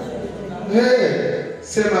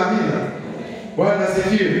 Sema amina. Bwana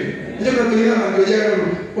asifiwe. Ndio tunataka na ngoja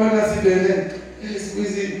Bwana asifiwe. Siku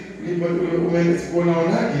hizi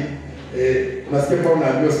unaonaje? Unasikia kwa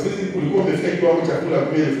unaambiwa siku hizi ulikuwa umefika kiwango cha kula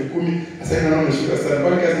 10,000 sasa hivi naona umeshuka sana.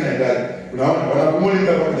 Kwani kazi inaendaje? Unaona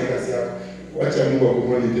wanakumonita kwa kazi yako. Wacha Mungu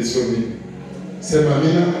akumonite sio mimi. Sema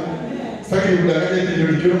amina. Sasa nikudanganya ndio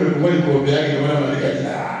nikiona umekumoni kuombe yake ndio maana anaandika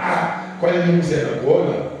jina. Kwani Mungu si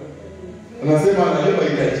anakuona? Anasema anajua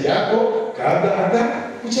mahitaji yako kabla hata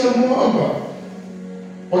kuchamuomba.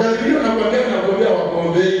 Wakati mwingine nakwambia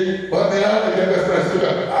wakuombei, wamelala kiasi sana sio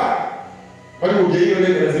kwani ugeio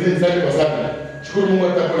leo lazima nisali kwa sababu. Shukuru Mungu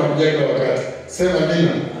atakuwa na kujali wakati. Sema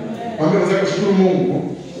amina. Mwambie unaweza kushukuru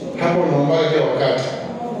Mungu hapo unaomba kila wakati.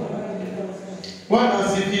 Bwana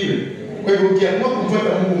asifiwe. Kwa hivyo ukiamua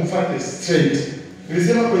kumfuata Mungu mfuate straight.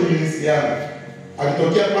 Nilisema kwenye ministry yangu,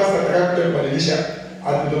 akitokea pastor atakaye kubadilisha,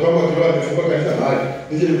 atatoka kwa kiroho amefungua kanisa mahali,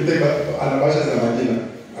 nije nikuteka anabasha za majina,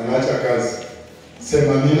 anaacha kazi.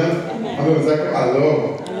 Sema amina. Mwambie unaweza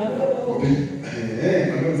alo. Mwambie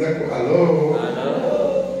unaweza alo.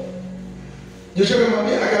 Joshua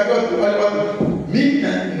akamwambia akaambia wale watu, mimi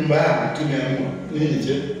na nyumba yangu tumeamua nini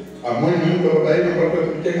je? Amoni Mungu baba yenu kwa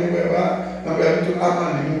kutumikia mambo ya mtu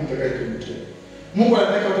ama ni Mungu atakayetumikia. Mungu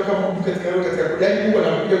anataka kutoka Mungu katika roho katika yaani Mungu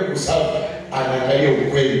anakuja kukusafu, anaangalia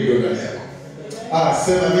ukweli ulio ndani yako.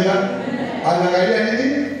 Sema amina. Anaangalia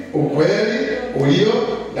nini? Ukweli ulio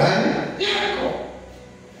ndani yako.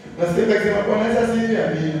 Na sasa kusema Bwana Yesu asifiwe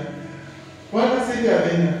amina. Bwana asifiwe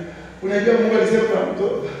amina. Unajua Mungu alisema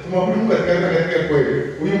tumwabudu Mungu katika kweli.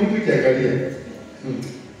 Huyu mtu kiangalia.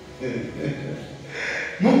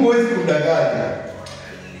 Mungu hawezi kudanganya.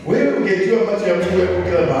 Wewe ungejua macho ya Mungu yako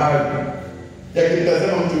kila mahali.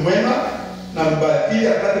 Yakitazama mtu mwema na mbaya ili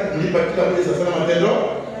apate kumlipa kila mmoja sawa na matendo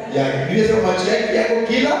yake. Biblia inasema macho yake yako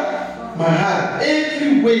kila mahali.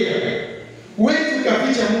 Everywhere. Wewe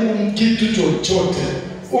ukaficha Mungu kitu chochote.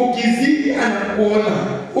 Ukizidi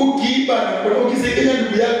anakuona. Ukiiba anakuona. Ukisengenya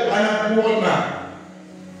ndugu yako anakuona.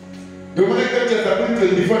 Ndio maana kitabu cha Zaburi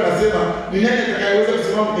 24 anasema ni nani atakayeweza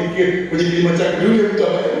kusimama kwenye kilima chako? Ni yule mtu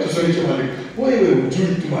ambaye tusolicho maandiko. Wewe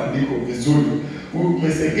hujui tu maandiko vizuri.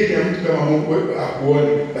 Umesengenya mtu kama Mungu akuone,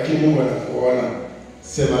 lakini Mungu anakuona.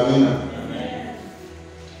 Sema amina.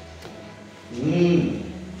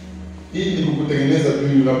 Hii ni kukutengeneza tu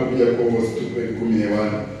unapokuja kuomba usitupe 10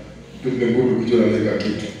 hewani. Tupe nguvu kichwa na lenga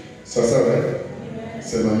kitu. Sasa wewe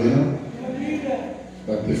sema amina.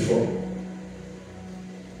 Amina.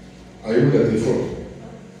 Ayubu 34.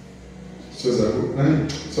 Sio Zaburi. Nani?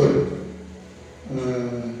 Sorry.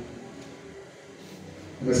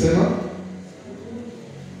 Umesema?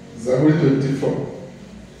 Zaburi 24.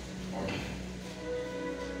 Okay.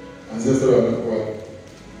 Anzia sura ya 3.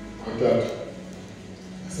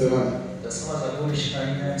 Nasema? Tasoma Zaburi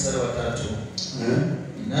 24 mstari wa 3.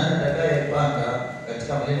 Nani atakayepanda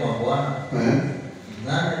katika mlima wa Bwana?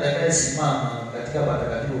 Nani atakayesimama katika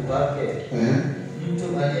patakatifu pake? Mtu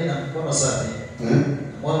aliye na mkono safi,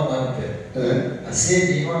 moyo mweupe,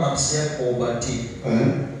 asiyejiinua nafsi yake kwa ubatili,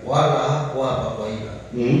 wala hakuapa kwa ila,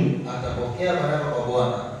 atapokea baraka kwa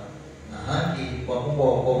Bwana na haki kwa Mungu wa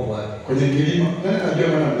wokovu wake. Kwenye kilima, nani anajua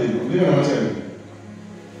maana mlima? Mlima na maisha nini?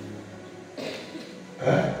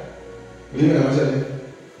 Mlima na maisha nini?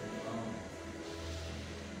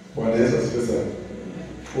 Bwana Yesu asifiwe sana.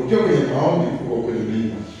 Ukiwa kwenye maombi uko kwenye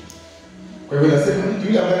mlima. Kwa hivyo nasema mtu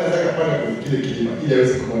yule ambaye anataka kupanda kwenye kile kilima ili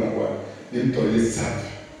aweze kumwona Bwana ni mtu aliye safi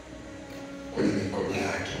kwenye mikono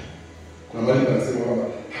yake. Kuna mahali wanasema kwamba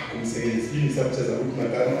hakumsengenya. Sijui ni sababu cha Zaburi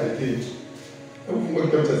 15 I think. Hebu fungua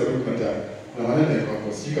kitabu cha Zaburi 15. Kuna maneno yako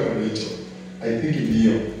hapo, sijui kama ndio hicho. I think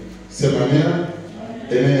ndio. Sema amina.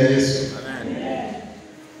 Amen ya Yesu. Amen.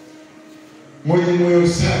 Mwenye moyo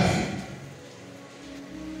safi.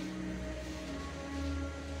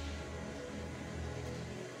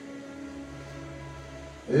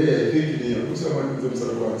 I think ndio. Kusoma kwa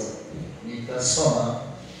mstari wa kwanza. Nitasoma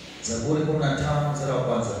Zaburi 15 mstari wa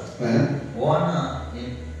kwanza.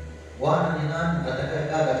 Bwana ni nani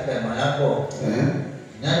atakayekaa katika hema yako?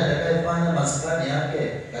 Nani atakayefanya maskani yake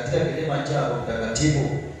katika kilima chako mtakatifu?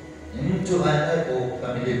 Ni mtu aendaye kwa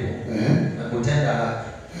ukamilifu na kutenda haki,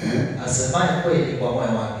 asemaye kweli kwa moyo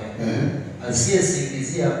wake,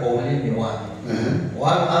 asiyesingizia kwa ulimi wake,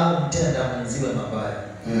 wala hakumtenda mwenziwe mabaya,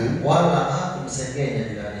 wala hakumsengenya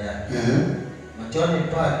jirani yake. Machoni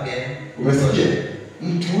pake. Umesikia?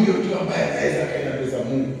 Mtu huyo tu ambaye anaweza kaenda mbele za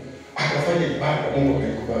Mungu, akafanya ibada Mungu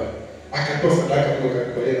akaikubali, akatoa sadaka Mungu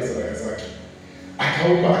akakubali na sadaka zake,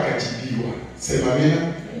 akaomba akajibiwa. Sema amina.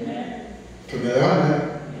 Tumeelewana?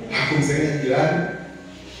 Hakumsengenya jirani,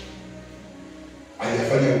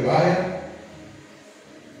 hajafanya ubaya.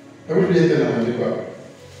 Hebu tulie tena maandiko hapo.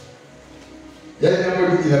 Yaani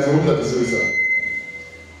hapo inazungumza vizuri sana.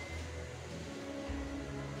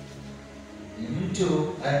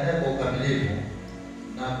 Mtu aendaye kwa ukamilifu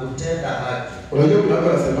na kutenda haki. Unajua kuna watu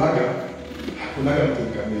wanasemaga hakuna mtu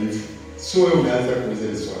mkamilifu. Sio wewe unaanza kuuliza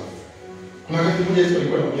hili swali. Kuna wakati mmoja Yesu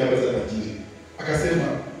alikuwa anaongea habari za tajiri. Akasema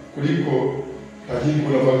kuliko tajiri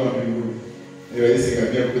kuna ufalme wa mbinguni, ni rahisi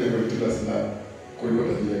ngamia kuja kwa kitunda sindano kuliko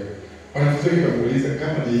tajiri. Wanafunzi wake wakamuuliza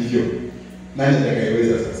kama ni hivyo, nani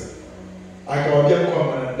atakayeweza sasa? Akawaambia kwa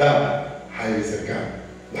wanadamu haiwezekani,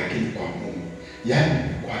 lakini kwa Mungu. Yaani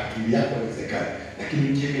kwa akili yako inawezekana, lakini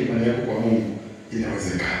ukiweka imani yako kwa Mungu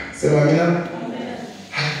inawezekana. Sema amina.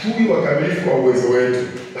 hatui wakamilifu kwa uwezo wetu,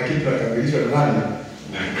 lakini tunakamilishwa na nani?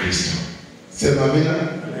 Na Kristo. Sema amina.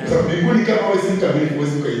 Sababu mbinguni kama wewe si mkamilifu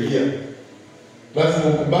huwezi kuingia. Lazima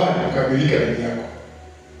ukubali kukamilika ndani yako.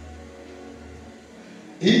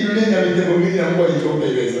 Hii dunia ina mitego mingi na Mungu alijua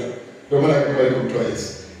utaiweza. Ndio maana akakubali kumtoa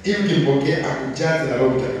Yesu. Ili ukimpokea akujaze na Roho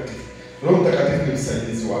Mtakatifu. Roho Mtakatifu ni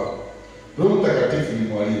msaidizi wako. Roho Mtakatifu ni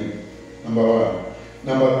mwalimu. Namba 1.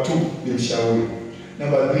 Namba 2 ni mshauri.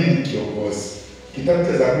 Namba 3 ni kiongozi. Kitabu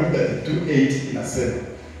cha Zaburi 32:8 inasema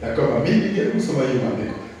na kwamba mimi ndiye kusoma hiyo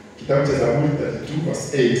maandiko. Kitabu cha Zaburi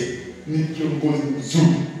 32:8 ni kiongozi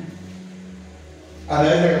mzuri.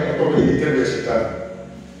 Anaweza kutoka kwenye mitego ya shetani.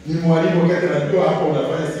 Ni mwalimu wakati anajua hapo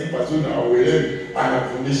unafanya si pazuri na hauelewi,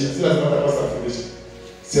 anakufundisha. Si lazima atapasa kufundisha.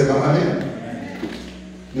 Sema amina.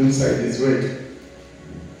 Ni msaidizi wetu.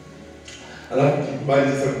 Alafu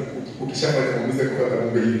kikubali sasa ukishafanya maamuzi kufuata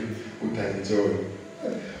Mungu hivi utaenjoy.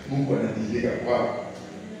 Mungu anadilika kwako.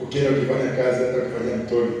 Ukienda ukifanya kazi hata ukifanya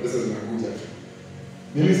mtoni, pesa zinakuja tu.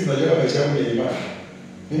 Mimi sinajua maisha yangu ya imani.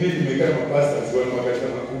 Mimi nimekaa na mapasta kwa makanisa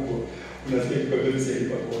makubwa. Unasikia kwa Biblia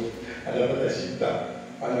inasema kwa anapata shida,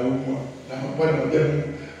 anaumwa. Na mpaka anamwambia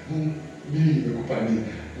Mungu, mimi nimekupa nini?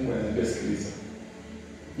 Mungu ananiambia sikiliza.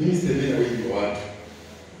 Mimi sitembei na wengi wa watu.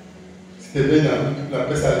 Sitembei na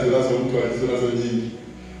pesa alizonazo mtu alizonazo nyingi.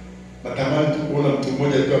 Natamani tu kuona mtu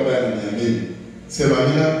mmoja tu ambaye ananiamini. Sema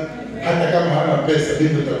amina. Hata kama hana pesa,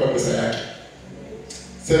 mimi nitakuwa pesa yake.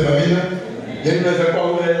 Sema amina. Yaani unaweza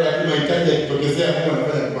kuwa una hela lakini mahitaji yakitokezea Mungu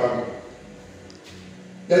anafanya mpango.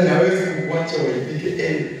 Yaani hawezi kukuacha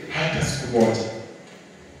uipige hata siku moja.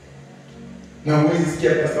 Na huwezi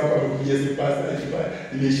sikia pasa wako amekuja si pasa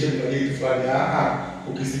nimeishia nifanye kitu fulani.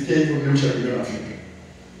 Ukisikia hivyo mmeusha milioni Afrika.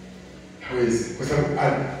 Hawezi. Kwa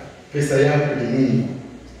sababu pesa yako ni Mungu.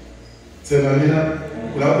 Sema amina.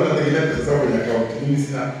 Kuna watu wanategemea pesa zao kwenye account. Mimi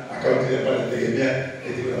sina account ile pale nategemea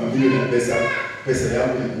eti kuna mamilioni ya pesa. Pesa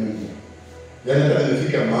yangu ni Mungu. Yaani hata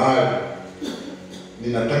nimefika mahali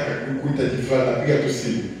ninataka kukuita jifana napiga tu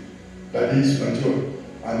simu. Dadisi unajua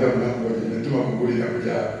anambia mwanangu nimetuma kunguli na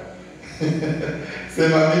kuja hapa.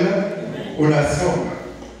 Sema amina. Unasoma.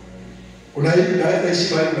 Unaweza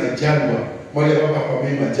ishi mahali unajangwa. Mwale baba kwa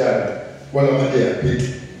mimi majana wala maji ya piti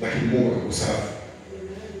lakini Mungu akakusafu.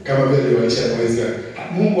 Kama vile walisha mwezi.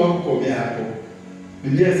 Mungu hakukomea hapo.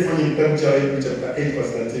 Biblia inasema kwenye kitabu cha Ayubu chapter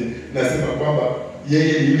 8:13 nasema kwamba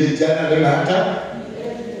yeye ni yule jana leo na hata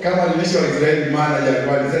kama alilisha wa Israeli maana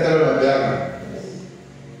jangwani sasa leo anapeana.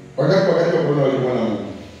 Wakati wa corona walikuwa na Mungu.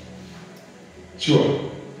 Sure.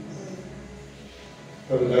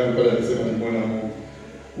 Ndio ndio pale anasema ni mwana wa Mungu.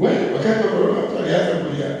 Wewe wakati wa corona watu walianza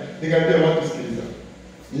kulia. Nikaambia watu sikiliza.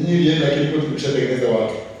 Nyinyi yeye lakini kwa tumeshatengeneza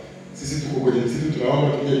watu. Sisi tuko kwenye msitu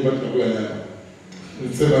tunaomba tuje nyumbani tunakula nyama.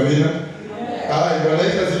 Nisema amina. Bwana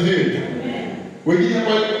Yesu asifiwe. Wengine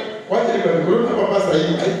kwa ajili ya corona hapa sasa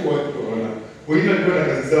hivi haikuwa corona. Wengine walikuwa na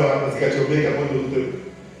kazi zao hapa zikachomeka moto zote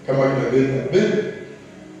kama kina benda.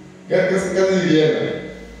 Kazi ilienda.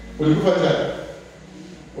 Ulikufa njaa.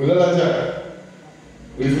 Ulala njaa.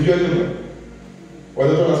 Ulifujua nyumba.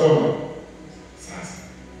 Watoto wanasoma. Sasa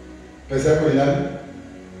pesa yako ni nani?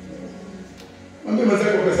 Mwambie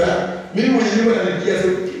mazako pesa yako. Mimi mwenye nyumba nanipigia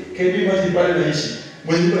simu, kebi maji pale naishi.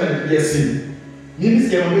 Mwenye nyumba nanipigia simu. Mimi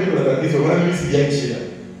siamwambia kuna tatizo, maana mimi sijai shida.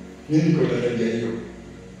 Mimi niko na tabia hiyo.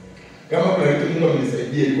 Kama kuna kitu Mungu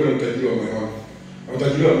amenisaidia ilikuwa na utajiri wa moyo wangu.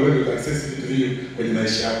 Utajiri wa moyo ndio access vitu vingi kwenye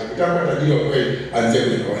maisha yako. Kama utajiri wa kweli anzia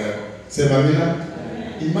kwenye roho yako. Sema amina.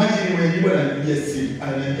 Imagine mwenye nyumba ananipigia simu,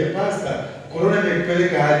 ananiambia pastor, corona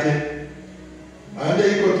imepeleka aje? Anaambia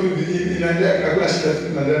iko tu inaendelea hakuna shida tu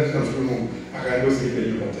tunaendelea tunamshukuru Mungu. Akaambia usiipe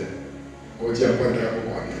nyumba tena. Ngoja kwanza hapo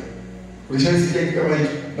kwake. Ulishasikia kitu kama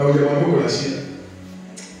hicho na hujamwambia uko na shida.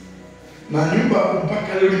 Na nyumba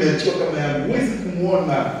mpaka leo nimechoka kama yangu. Huwezi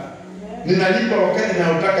kumuona. Ninalipa wakati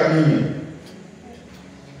naotaka mimi.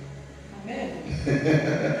 Amen.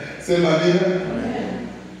 Sema amina.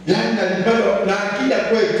 Yaani nalipata na akida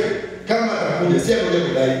kwetu kama atakuja si anakuja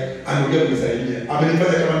kudai, anakuja kunisaidia.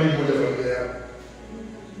 Amenifanya kama mimi mmoja wa familia yako.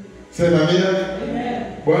 Sema amina. Amen.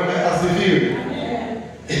 Bwana asifiwe.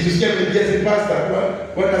 Amen. Tusikia mpigia si pastor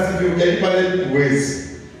Bwana asifiwe hujalipa leo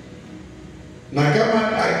uwezi. Na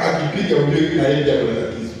kama akipiga ujue na yeye kuna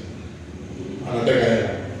tatizo. Anataka hela.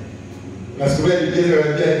 Na siku ile niliweza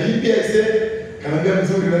kuambia DPS kanambia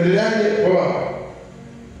mzuri unaendeleaje? Poa.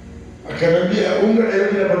 Akanambia unga na yeye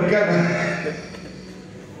unapatikana.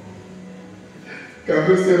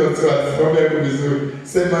 Kabisa ndio sababu yako vizuri.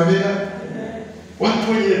 Sema amina.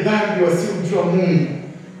 Watu wenye dhambi wasiomjua Mungu.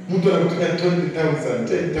 Mtu anakutumia 20,000,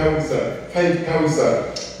 10,000, 5,000.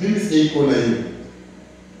 Mimi sijaikuona hiyo.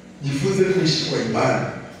 Jifunze kuishi kwa imani.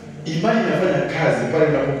 Imani inafanya kazi pale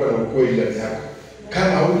unapokuwa na ukweli ndani yako.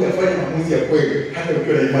 Kama hujafanya maamuzi ya kweli, hata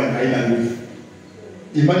ukiwa na imani haina nguvu.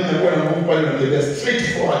 Imani inakuwa na nguvu pale unatembea straight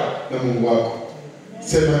forward na Mungu wako.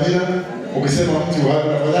 Sema nina, ukisema mti wako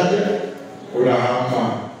unafanyaje?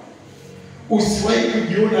 Unahama. Usiwahi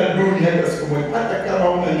kujiona duni hata siku moja, hata kama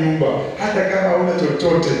huna nyumba, hata kama huna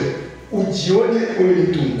chochote, ujione wewe ni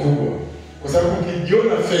mtu mkubwa. Kwa sababu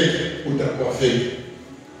ukijiona fake, utakuwa fake.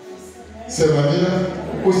 Sema nina,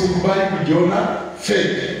 usikubali kujiona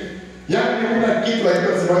fake. Yaani kuna kitu lakini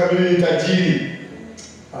unasema mimi ni tajiri.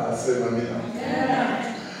 Sema nina.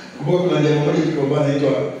 Kumbuka kuna jambo moja tukombana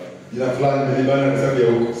inaitwa jina fulani nilibana kwa sababu ya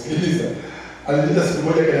huko. Sikiliza. Aliniita siku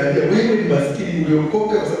moja akaniambia wewe ni maskini,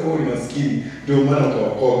 uliokoka kwa sababu wewe ni maskini ndio maana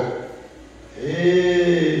ukaokoka.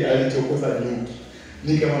 Alichokoza nyingi.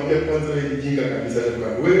 Nikamwambia kwanza wewe ni jinga kabisa kwa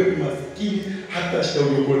wewe ni maskini hata shida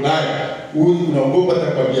ulioko nayo. Wewe unaogopa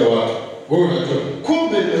hata kuambia watu. Wewe unajua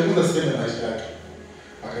kumbe nimekuza sema maisha yake.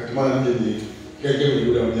 Akatumana nje ni kile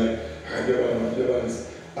yule mmoja. Akaambia bwana unajua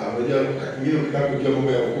unajua kingine ukitaka kujua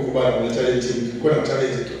mambo ya wokovu bwana una challenge nilikuwa na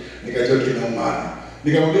challenge tu. Nikajua kina maana.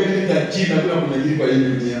 Nikamwambia mimi tajiri na kuna kunajiri kwa hii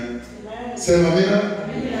dunia. Sema amina.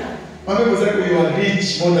 Amina. Mambo mzako you are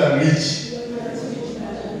rich more than rich.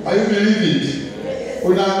 Are you believing it?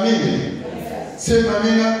 Unaamini? Sema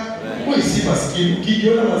amina. Wewe si maskini.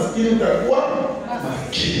 Ukijiona maskini utakuwa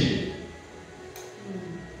maskini.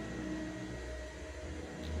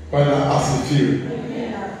 Bwana asifiwe.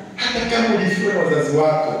 Hata kama ulifiwa na wazazi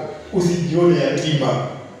wako, usijione yatima.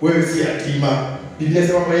 Wewe si yatima. Biblia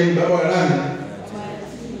inasema kwamba yeye ni baba wa nani?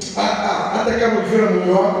 Hata kama ulifiwa na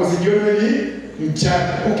mume wako, usijione ni mjane.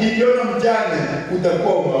 Ukijiona mjane,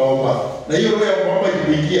 utakuwa unaomba. Na hiyo roho ya kuomba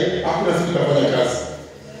ikikuingia, hakuna siku utafanya kazi.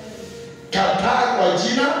 Kataa kwa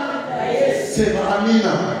jina la Yesu. Sema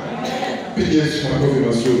amina. Piga Yesu makofi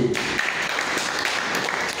mazuri.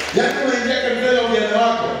 Yaani unaingia katika ile ujana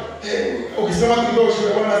wako, ukisema kidogo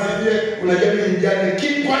shule bwana asifiwe, unajua mimi mjane,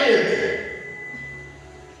 keep quiet.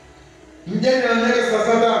 Mjane anaweka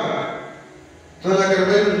sasa.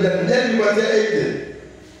 Tunakaribia mjane ni kuanzia 80.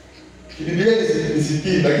 Biblia ni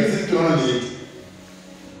 60, lakini sisi tunaona ni 80.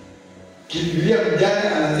 Biblia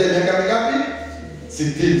mjane anaanzia miaka mingapi?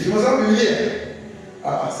 60. Sio sababu Biblia.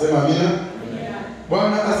 Sema amina.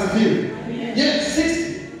 Bwana asifiwe. Yes,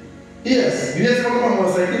 60. Yes, Biblia inasema kama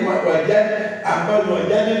mwasaidie wajane ambao ni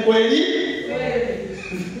wajane kweli.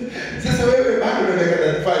 Sasa wewe bado unataka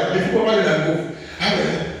 35, nifuko pale na nguvu.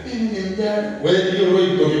 Mimi ni mjane. Wewe ndio roho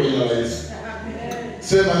itoke kwenye Yesu.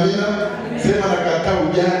 Sema amina. Sema nakataa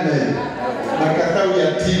ujane. Nakataa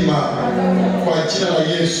uyatima kwa jina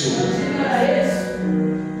la Yesu.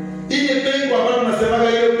 Ile pengo ambayo tunasemaga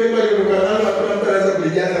ile pengo iliyotokana na watu wanaweza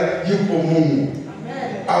kulijaza, yupo Mungu.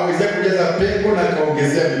 Aweza kujaza pengo na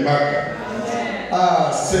kaongezea mipaka.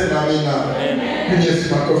 Sema amina. Amen.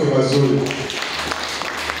 Yesu makofi mazuri.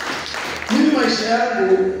 Mimi maisha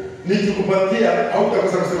yangu nikikupatia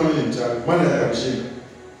hautakosa kusema mimi mchana. Maana yatakushinda.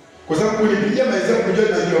 Kwa sababu kunipigia maisha kujua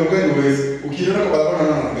na ndio mgani uweze. Ukiona kwa barabara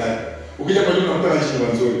na namna gani. Ukija kwa nyumba unakuta maisha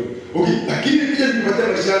mazuri. Lakini nikija nikupatia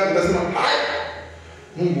maisha yangu utasema, "Hai!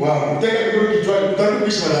 Mungu wangu, utaka kidogo kichwani,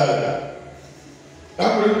 utakuishi madhara."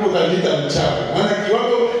 Hapo ndipo kanita mchana. Maana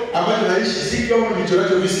kiwango ambacho naishi si kiwango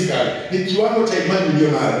nilichonacho physical, ni kiwango cha imani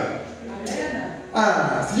niliyonayo.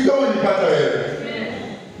 Sijui kama nipata wewe.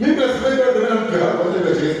 Mimi bila sababu ndio mpe hapo ndio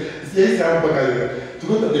ndio. Sijai hapo kale.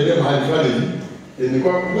 Tuko tutembea mahali fulani.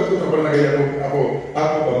 Nilikuwa tunapanda gari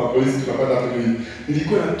hapo kwa polisi tunapanda hapo hivi.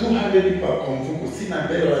 Nilikuwa na 200 kwa mfuko, sina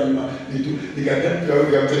mbele wala nyuma. Nikaambia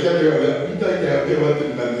nikamtekea mtu akaambia watu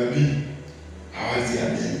na nabii. Hawazi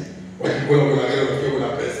amini. Wakikuona kuna gari wakiwa kuna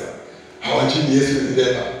pesa. Hawajui Yesu ni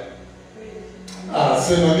beba.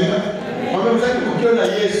 Sema amina. Mambo mzaki ukiwa na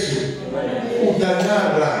Yesu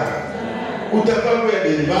utang'ara. Utapangwa ya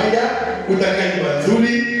mbaya, utakaa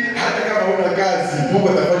nzuri, hata kama huna kazi, Mungu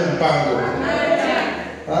atafanya mpango.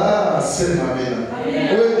 Sema amina.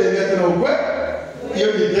 Wewe ndio tena ukweli. Hiyo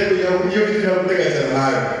ni ndio hiyo kitu ya kutega tena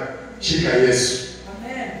nayo. Shika Yesu.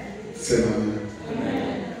 Amen. Sema amina. Amen.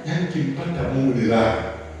 Yaani kimpata Mungu ni raha.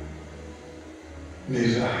 Ni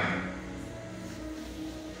raha.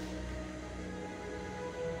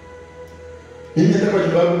 Mimi nataka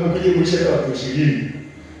sababu mkuje mshaka watu 20.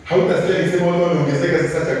 Hautasikia nikisema watu wanaongezeka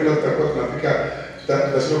sasa chakula tutakuwa tunapika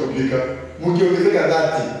tutashinda kupika. Mkiongezeka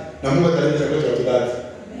 30 na Mungu ataleta chakula cha watu 30.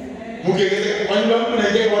 Mkiongezeka kwa nini Mungu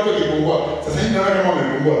anaingia watu wakipungua? Sasa hivi naona kama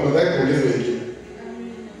wamepungua, tunataka kuongeza wengine.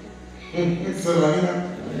 Sema amina.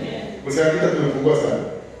 Usiandika tumepungua sana.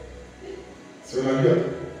 Sio unajua?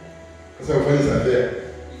 Sasa ufanye safari.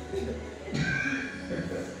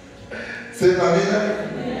 Sema amina.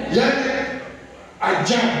 Yaani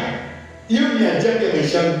ajabu. Hiyo ni ajabu ya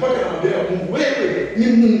maisha yangu, mpaka namwambia Mungu, wewe ni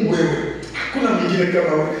Mungu wewe. Hakuna mwingine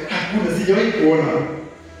kama wewe. Hakuna, sijawahi kuona.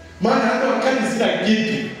 Maana hata wakati sina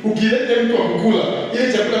kitu, ukileta mtu wa kukula,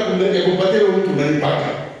 ile chakula kumleta kumpatia huyo mtu unanipata.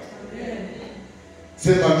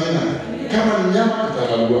 Sema amina. Kama ni nyama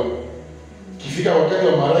tutakagua. Kifika wakati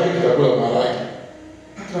wa maharage tutakula maharage.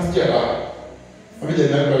 Tunasikia raha. Amija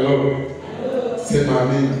ndio leo. Sema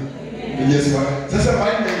amina. Yesu. Sasa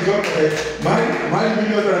mali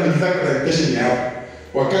mimi watu wananizaka kwa education hapa.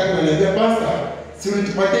 Wakati wananiambia pasta, si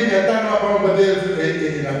unitupatie 500 hapa au baadaye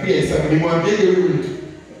na pia hesabu nimwambieje huyu mtu.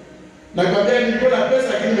 Na kwambia nilikuwa na pesa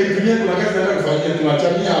lakini nimeitumia kuna kazi nataka kufanyia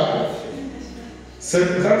tunachamia hapo. Sasa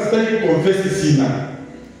sitaki confess sina.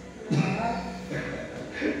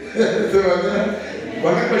 Sema amina.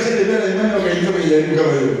 Wakati washe ndio na imani wakaingia kwenye elimu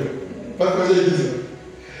kama hiyo. Pasta washe hizo.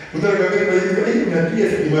 Mtaka kwa hiyo na pia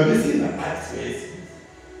nimwambie sina access.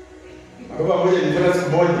 Baba mmoja nilifanya siku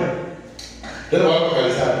moja. Tena wako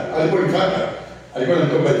kanisani. Aliponipata alikuwa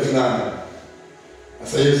anatoka fulani.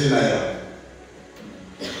 Sasa hiyo sina hela.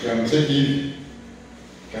 Kamcheki hivi.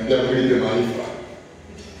 Kaambia mwili maarifa.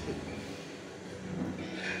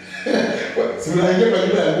 Si unaingia kwa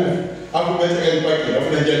nyumba ya nguvu. Hapo umeacha gari paki, alafu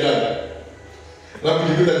unaingia ndani. Alafu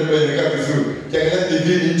nikuta nyumba imekaa vizuri. Kiangalia TV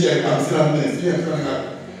ni nje ya 54, sio ngapi.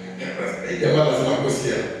 Jamaa lazima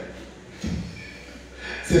kusikia.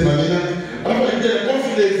 Sema nini? Alafu ndio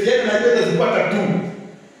confidence yake na yote zipata tu.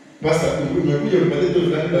 Basi umekuja upate tu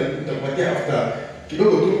fulani nitakupatia after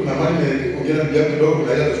kidogo tu kuna mali ongeza bila kidogo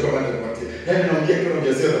na yeye atachukua mali kupatia. Yaani naongea kitu na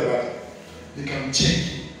biashara utapata.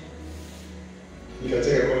 Nikamcheki.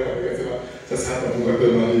 Nikacheka kwa yeye akasema sasa hapa Mungu ape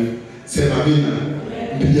mali. Sema amina.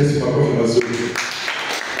 Mpigie Yesu makofi mazuri.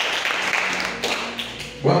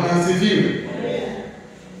 Bwana asifiwe.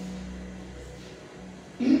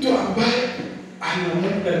 Mtu ambaye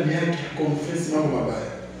ana ndani yake confess mambo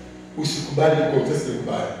mabaya. Usikubali confess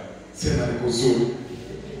mabaya. Sema ni kuzuri.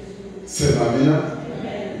 Sema amina.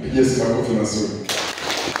 Mpigie Yesu makofi mazuri.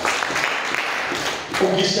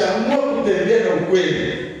 Ukishaamua kutembea na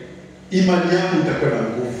ukweli, imani yako itakuwa na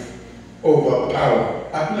nguvu. Overpower.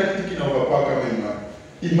 Hakuna kitu kina overpower kama imani.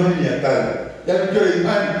 Imani ni hatari. Yaani kwa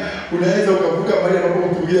imani unaweza ukavuka mahali ambapo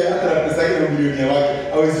mtu mwingine hata na pesa yake na milioni wake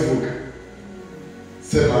hawezi vuka.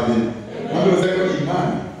 Sema amina. Mambo zako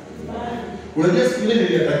imani. Unajua siku ile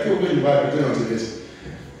nilitakiwa kwa nyumbani tena mtembezi.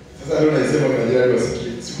 Sasa leo naisema kwa jirani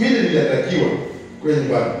wasikie. Siku ile nilitakiwa kwa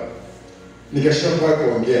nyumbani. Nikashika kwa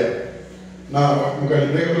kuongea. Na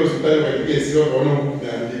mkanipeleka kwa hospitali wakanipigia sio kaona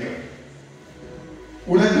umeandika.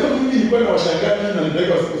 Unajua mimi nilikuwa na washangaa mimi na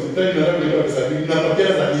nilipeleka hospitali na nilipeleka pesa nyingi na papia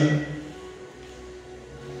za nini.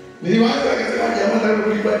 Niliwaza akasema jamaa ndio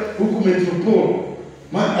kulipa huku metropole.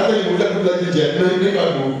 Maana hata nilipokuja kula nje na nilipeleka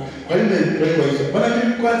hapo. Kwa nini nilipeleka hizo? Maana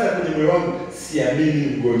mimi kwanza kwenye moyo wangu siamini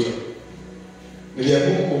mgonjwa.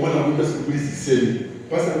 Niliamua kwa maana Mungu sikubali sisemi.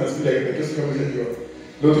 Pasa na siku ile kesho kama hiyo.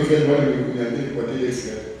 Ndio tufanye wale kuniambia kwa ile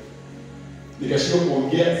siku. Nikashika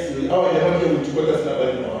kuongea au jamaa pia mchukua hata sina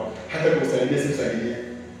bali na wao. Hata kusaidia simsaidia.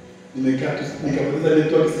 Nimekaa tu nikapoteza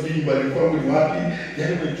network sijui nyumbani kwangu ni wapi.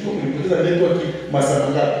 Yaani nimechukua nimepoteza network masaa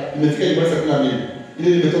ngapi. Nimefika nyumbani saa 12. Ile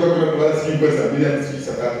nimetoka kwenda kulala sijui kwa saa 2 hadi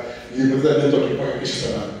saa 3. Nimepoteza network mpaka kesho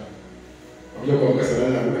saa 8. Kabla kwa saa 8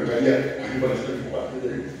 na kuangalia kwa nyumba na sasa kwa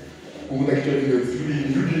kumbuka kitu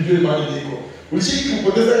hicho ndio mahali niko. Ulishiki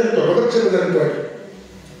kupoteza network wakati kucheza network.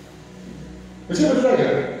 Unacheza network?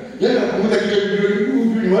 Yaani nakumbuka kitu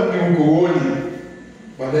hicho ni wapi huko uone.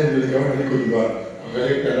 Baadaye ndio nikaona niko nyumbani.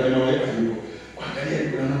 Angalia kana na wale hapo. Kuangalia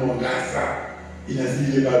kuna na mwangaza.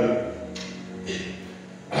 Inazidi bado.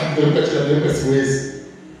 Hapo ndio katika ndio siwezi.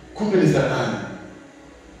 Kumbe ni saa 8.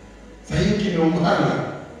 Sasa hiyo kimeungana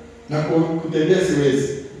na kutembea siwezi.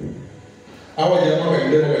 Hawa jamaa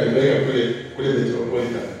kanibeba kule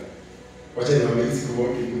metropolitan. Wacha niwaambie siku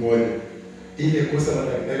moja. Ile kosa la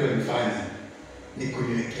daktari walifanya ni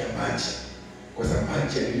kuniwekea maji. Kwa sababu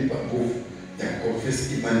maji yanilipa nguvu ya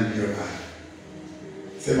confess imani niliyonayo.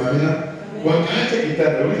 Sema amina. Wakati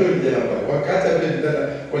kitanda wale vijana pale, wakati vile vitanda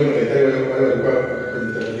wale madaktari wale walikuwa kwenye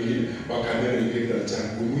vitanda vingine, wakaambia ni kitanda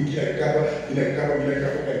changu mwingi akakapa, inakapa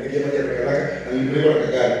kategemea maji yakalaka na nilipelekwa kwa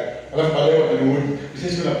gari. Alafu baadaye wakanirudi,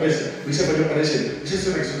 "Usisio na pressure, usisio operation, usisio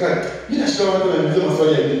na kisukari." Mimi nashika watu wananiuliza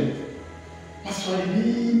maswali ya nini? Maswali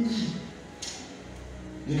mingi.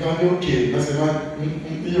 Nikamwambia okay, nasema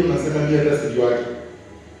hiyo mnasema ni hata sijui wake.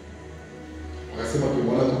 Akasema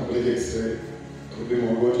tumeona tukupeleke X-ray. Kupima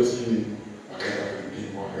ugonjwa sijui. Akaenda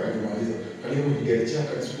kupima, akamaliza. Karibu gari chako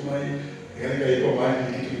akasukuma hii. Gari kaiko mahali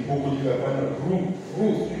kitu kikubwa juu ya pana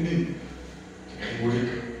nini?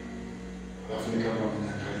 Kaimulika. Alafu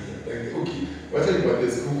nikamwambia angalia. Wacha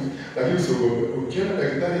nipate siku, lakini usiogope. Ukiona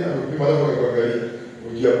daktari amepima alafu akakuangalia,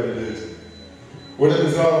 ujia kuleta.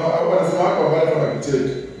 Wanasema kwa baada ya kuchetu.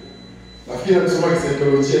 Nafikiri anasoma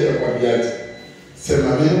kisaikolojia itakwambiaje?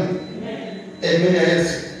 Sema amina. Amen ya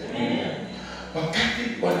Yesu. Wakati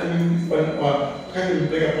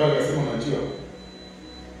mpeleka pale akasema unajua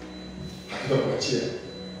hatutakuachia.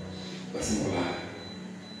 Basi mulala.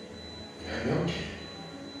 Kaambia okay.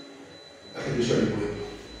 Akabisha nikuwepo.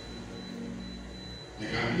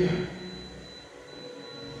 Nikaambia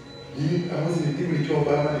mimi ambazo nitibu nikiwa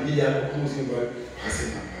baba nikija hapo kama usimba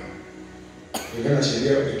akasema hapana. Kulingana na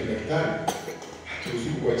sheria ya kidaktari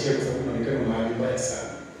haturuhusiwi kuachia kwa sababu unaonekana una hali mbaya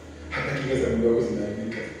sana. Hata kinga za mwili wako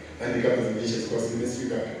zinaharibika. Yaani kama zimeisha kwa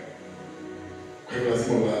simesifika. Kwa hiyo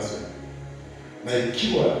lazima ulazwe. Na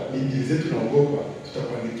ikiwa ni dili zetu naogopa,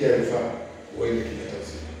 tutakuandikia rufaa uende kileta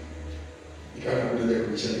uzima. Ikawa kuna haja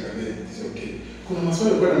kuisha nikamwambia it's okay. Kuna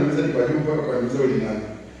maswali kwa ananiuliza nipajibu mpaka kwa niuliza wewe ni nani?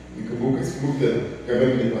 Nikumbuke sikumbuke tena.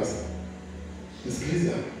 Nikamwambia mimi ni pastor.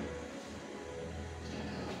 Nisikiliza.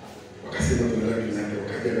 Wakasema tunalala tunaenda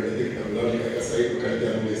wakaja kalete kitabu lao nikaweka sahihi kalete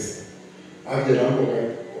ambulance. Aje na hapo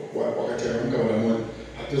wakati anaamka wala moja.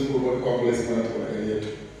 Hatuwezi kuona kwa ambulance maana tuko na gari yetu.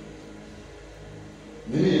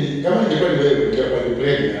 Mimi kama ningekuwa ni wewe ungekuwa ni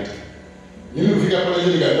pregnant. Mimi ufika pale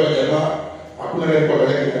hivi nikatoa jamaa hakuna gari kwa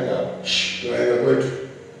gari nikatoa. Tunaenda kwetu.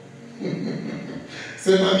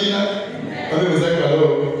 Sema amina. Kama mzee wa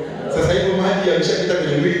roho. Sasa hiyo maji yameshapita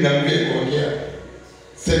kwenye mwili na mwili kuongea.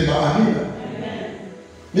 Sema amina.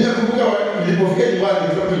 Mimi nakumbuka nilipofika nyumbani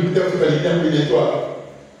tulipita hospitali yangu inaitwa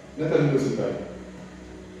nata ndio hospitali.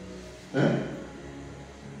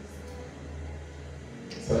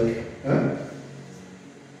 Sasa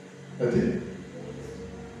ati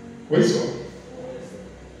uwezo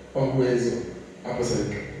hapo sasa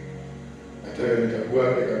nataka nikagua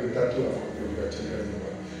dakika 3 afu nikachanga nyumba.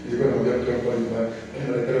 Nilikuwa naongea kwa nyumba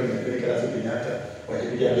na daktari ananipeleka kazi Kenyatta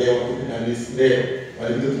wakipiga leo na leo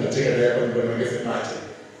walikuja tunacheka na hapa nyumba wangesema acha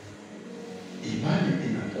imani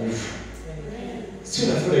ina nguvu. Sio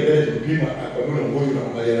nafura ile kupima akabona mgonjwa na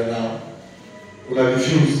kubaliana nao. Una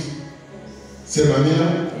refuse. Sema amina.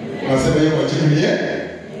 Unasema hiyo kwa chini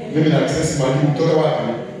mimi na access mali kutoka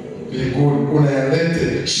wapi? Mbinguni.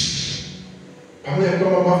 Unayalete. Pamoja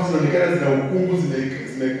kwamba mafu zinaonekana zina ukungu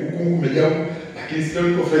ukungu umejaa lakini sio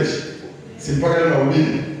iko fresh. Si mpaka leo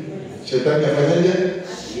naubiri. Shetani afanyaje?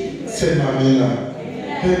 Sema amina.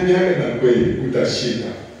 Hebu yake na kweli utashinda.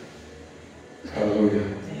 Haleluya.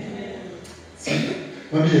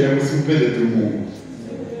 Mwambie yangu simpende tu Mungu.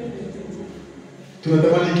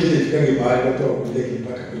 Tunatamani kile ifike mahali watu wakuja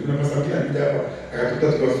mpaka kuna pasa kila mmoja hapa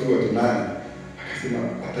akatuta tukafika watu 8 akasema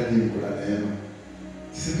hata nyinyi kuna neema.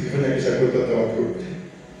 Sisi tukifanya kisha kwetu hata watu.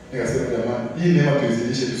 Nikasema jamani, hii neema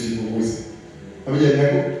tuizidishe tusipunguze. Mwambie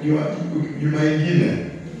yangu juma ingine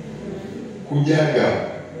kujaga.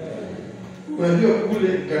 Unajua kule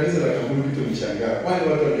kanisa la Kambuni kitu nishangaa.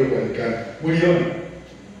 Wale watu wanajua kuandikana. Mliona?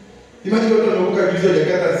 Imagine watu wanaokuka juzi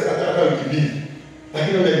Jakarta hata wiki mbili.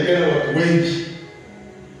 Lakini wameandikana watu wengi.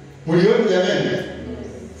 Mliona jamani?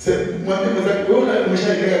 Sasa mwambie mzako wewe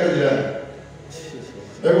umeshaandika hata jirani.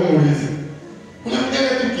 Hebu muulize.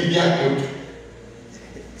 Unaandika tu kivyako tu.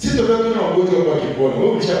 Sisi ndio tuna wagonjwa kwa kipona.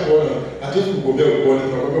 Wewe umeshapona. Hatuwezi kugombea upone,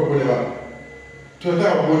 tunagombea upone wapi?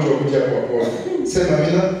 Tunataka wagonjwa kuja kwa pona. Sema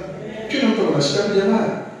amina. Kila mtu ana shida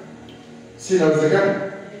jamani. Si inawezekana?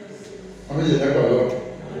 Ameje ndako leo.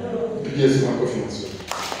 Pigie Yesu makofi mazuri.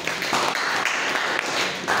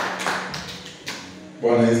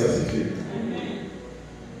 Bwana Yesu asifiwe.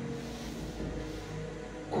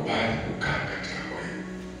 Kubali kukaa katika moyo.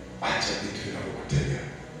 Acha vitu vinavyokutenga.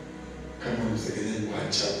 Kama msegenyaji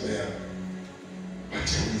acha ubea.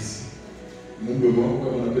 Acha wizi. Mungu wako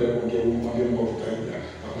kama unapenda kuongea mwambie Mungu akusaidie,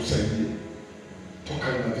 akusaidie. Toka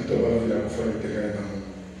na vitu ambavyo vinakufanya utengane na Mungu.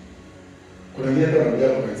 Kuna wengine hata wanajua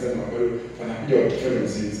kwa kanisa ambao wanakuja wakifanya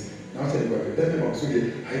uzinzi. Na wacha nikwambie, dhambi makusudi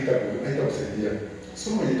haitakusaidia.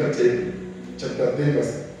 Soma kwenye kitabu cha chapter 10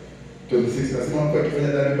 verse 26 nasema mtu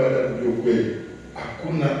akifanya dhambi baada ya kujua ukweli,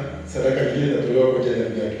 hakuna sadaka nyingine itatolewa kwa ajili ya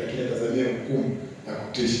dhambi yake, lakini atazamia hukumu na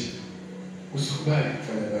kutisha. Usikubali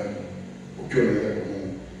kufanya dhambi ukiwa unaenda kwa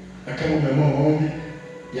Mungu. Na kama umeamua maombi,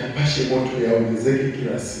 yapashe moto yaongezeke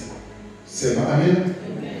kila siku. Sema amen.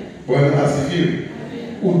 Bwana asifiwe.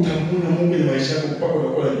 Utamwona Mungu kwenye maisha yako mpaka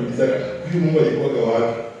unakuwa unajiuliza, huyu Mungu alikuwa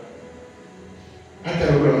wapi? Hata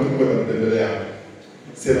leo kuna mtu anatembelea hapa.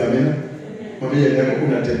 Sema amen. Mwambie yako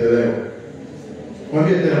unatembelewa.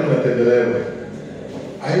 Mwambie tena unatembelewa.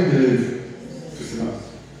 I believe. Tusimame.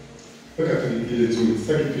 Weka ile tu,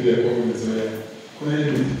 sitaki pile kwa kumezea. Kuna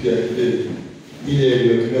ile mtu pia ile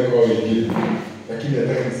iliyotumia kwa wengine. lakini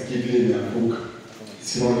nataka nisikie vile inaanguka.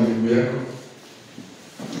 Simama na miguu yako.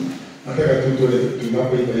 Nataka tu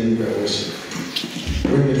tunapoimba hii ya worship.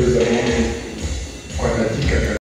 Wewe ndio za Mungu.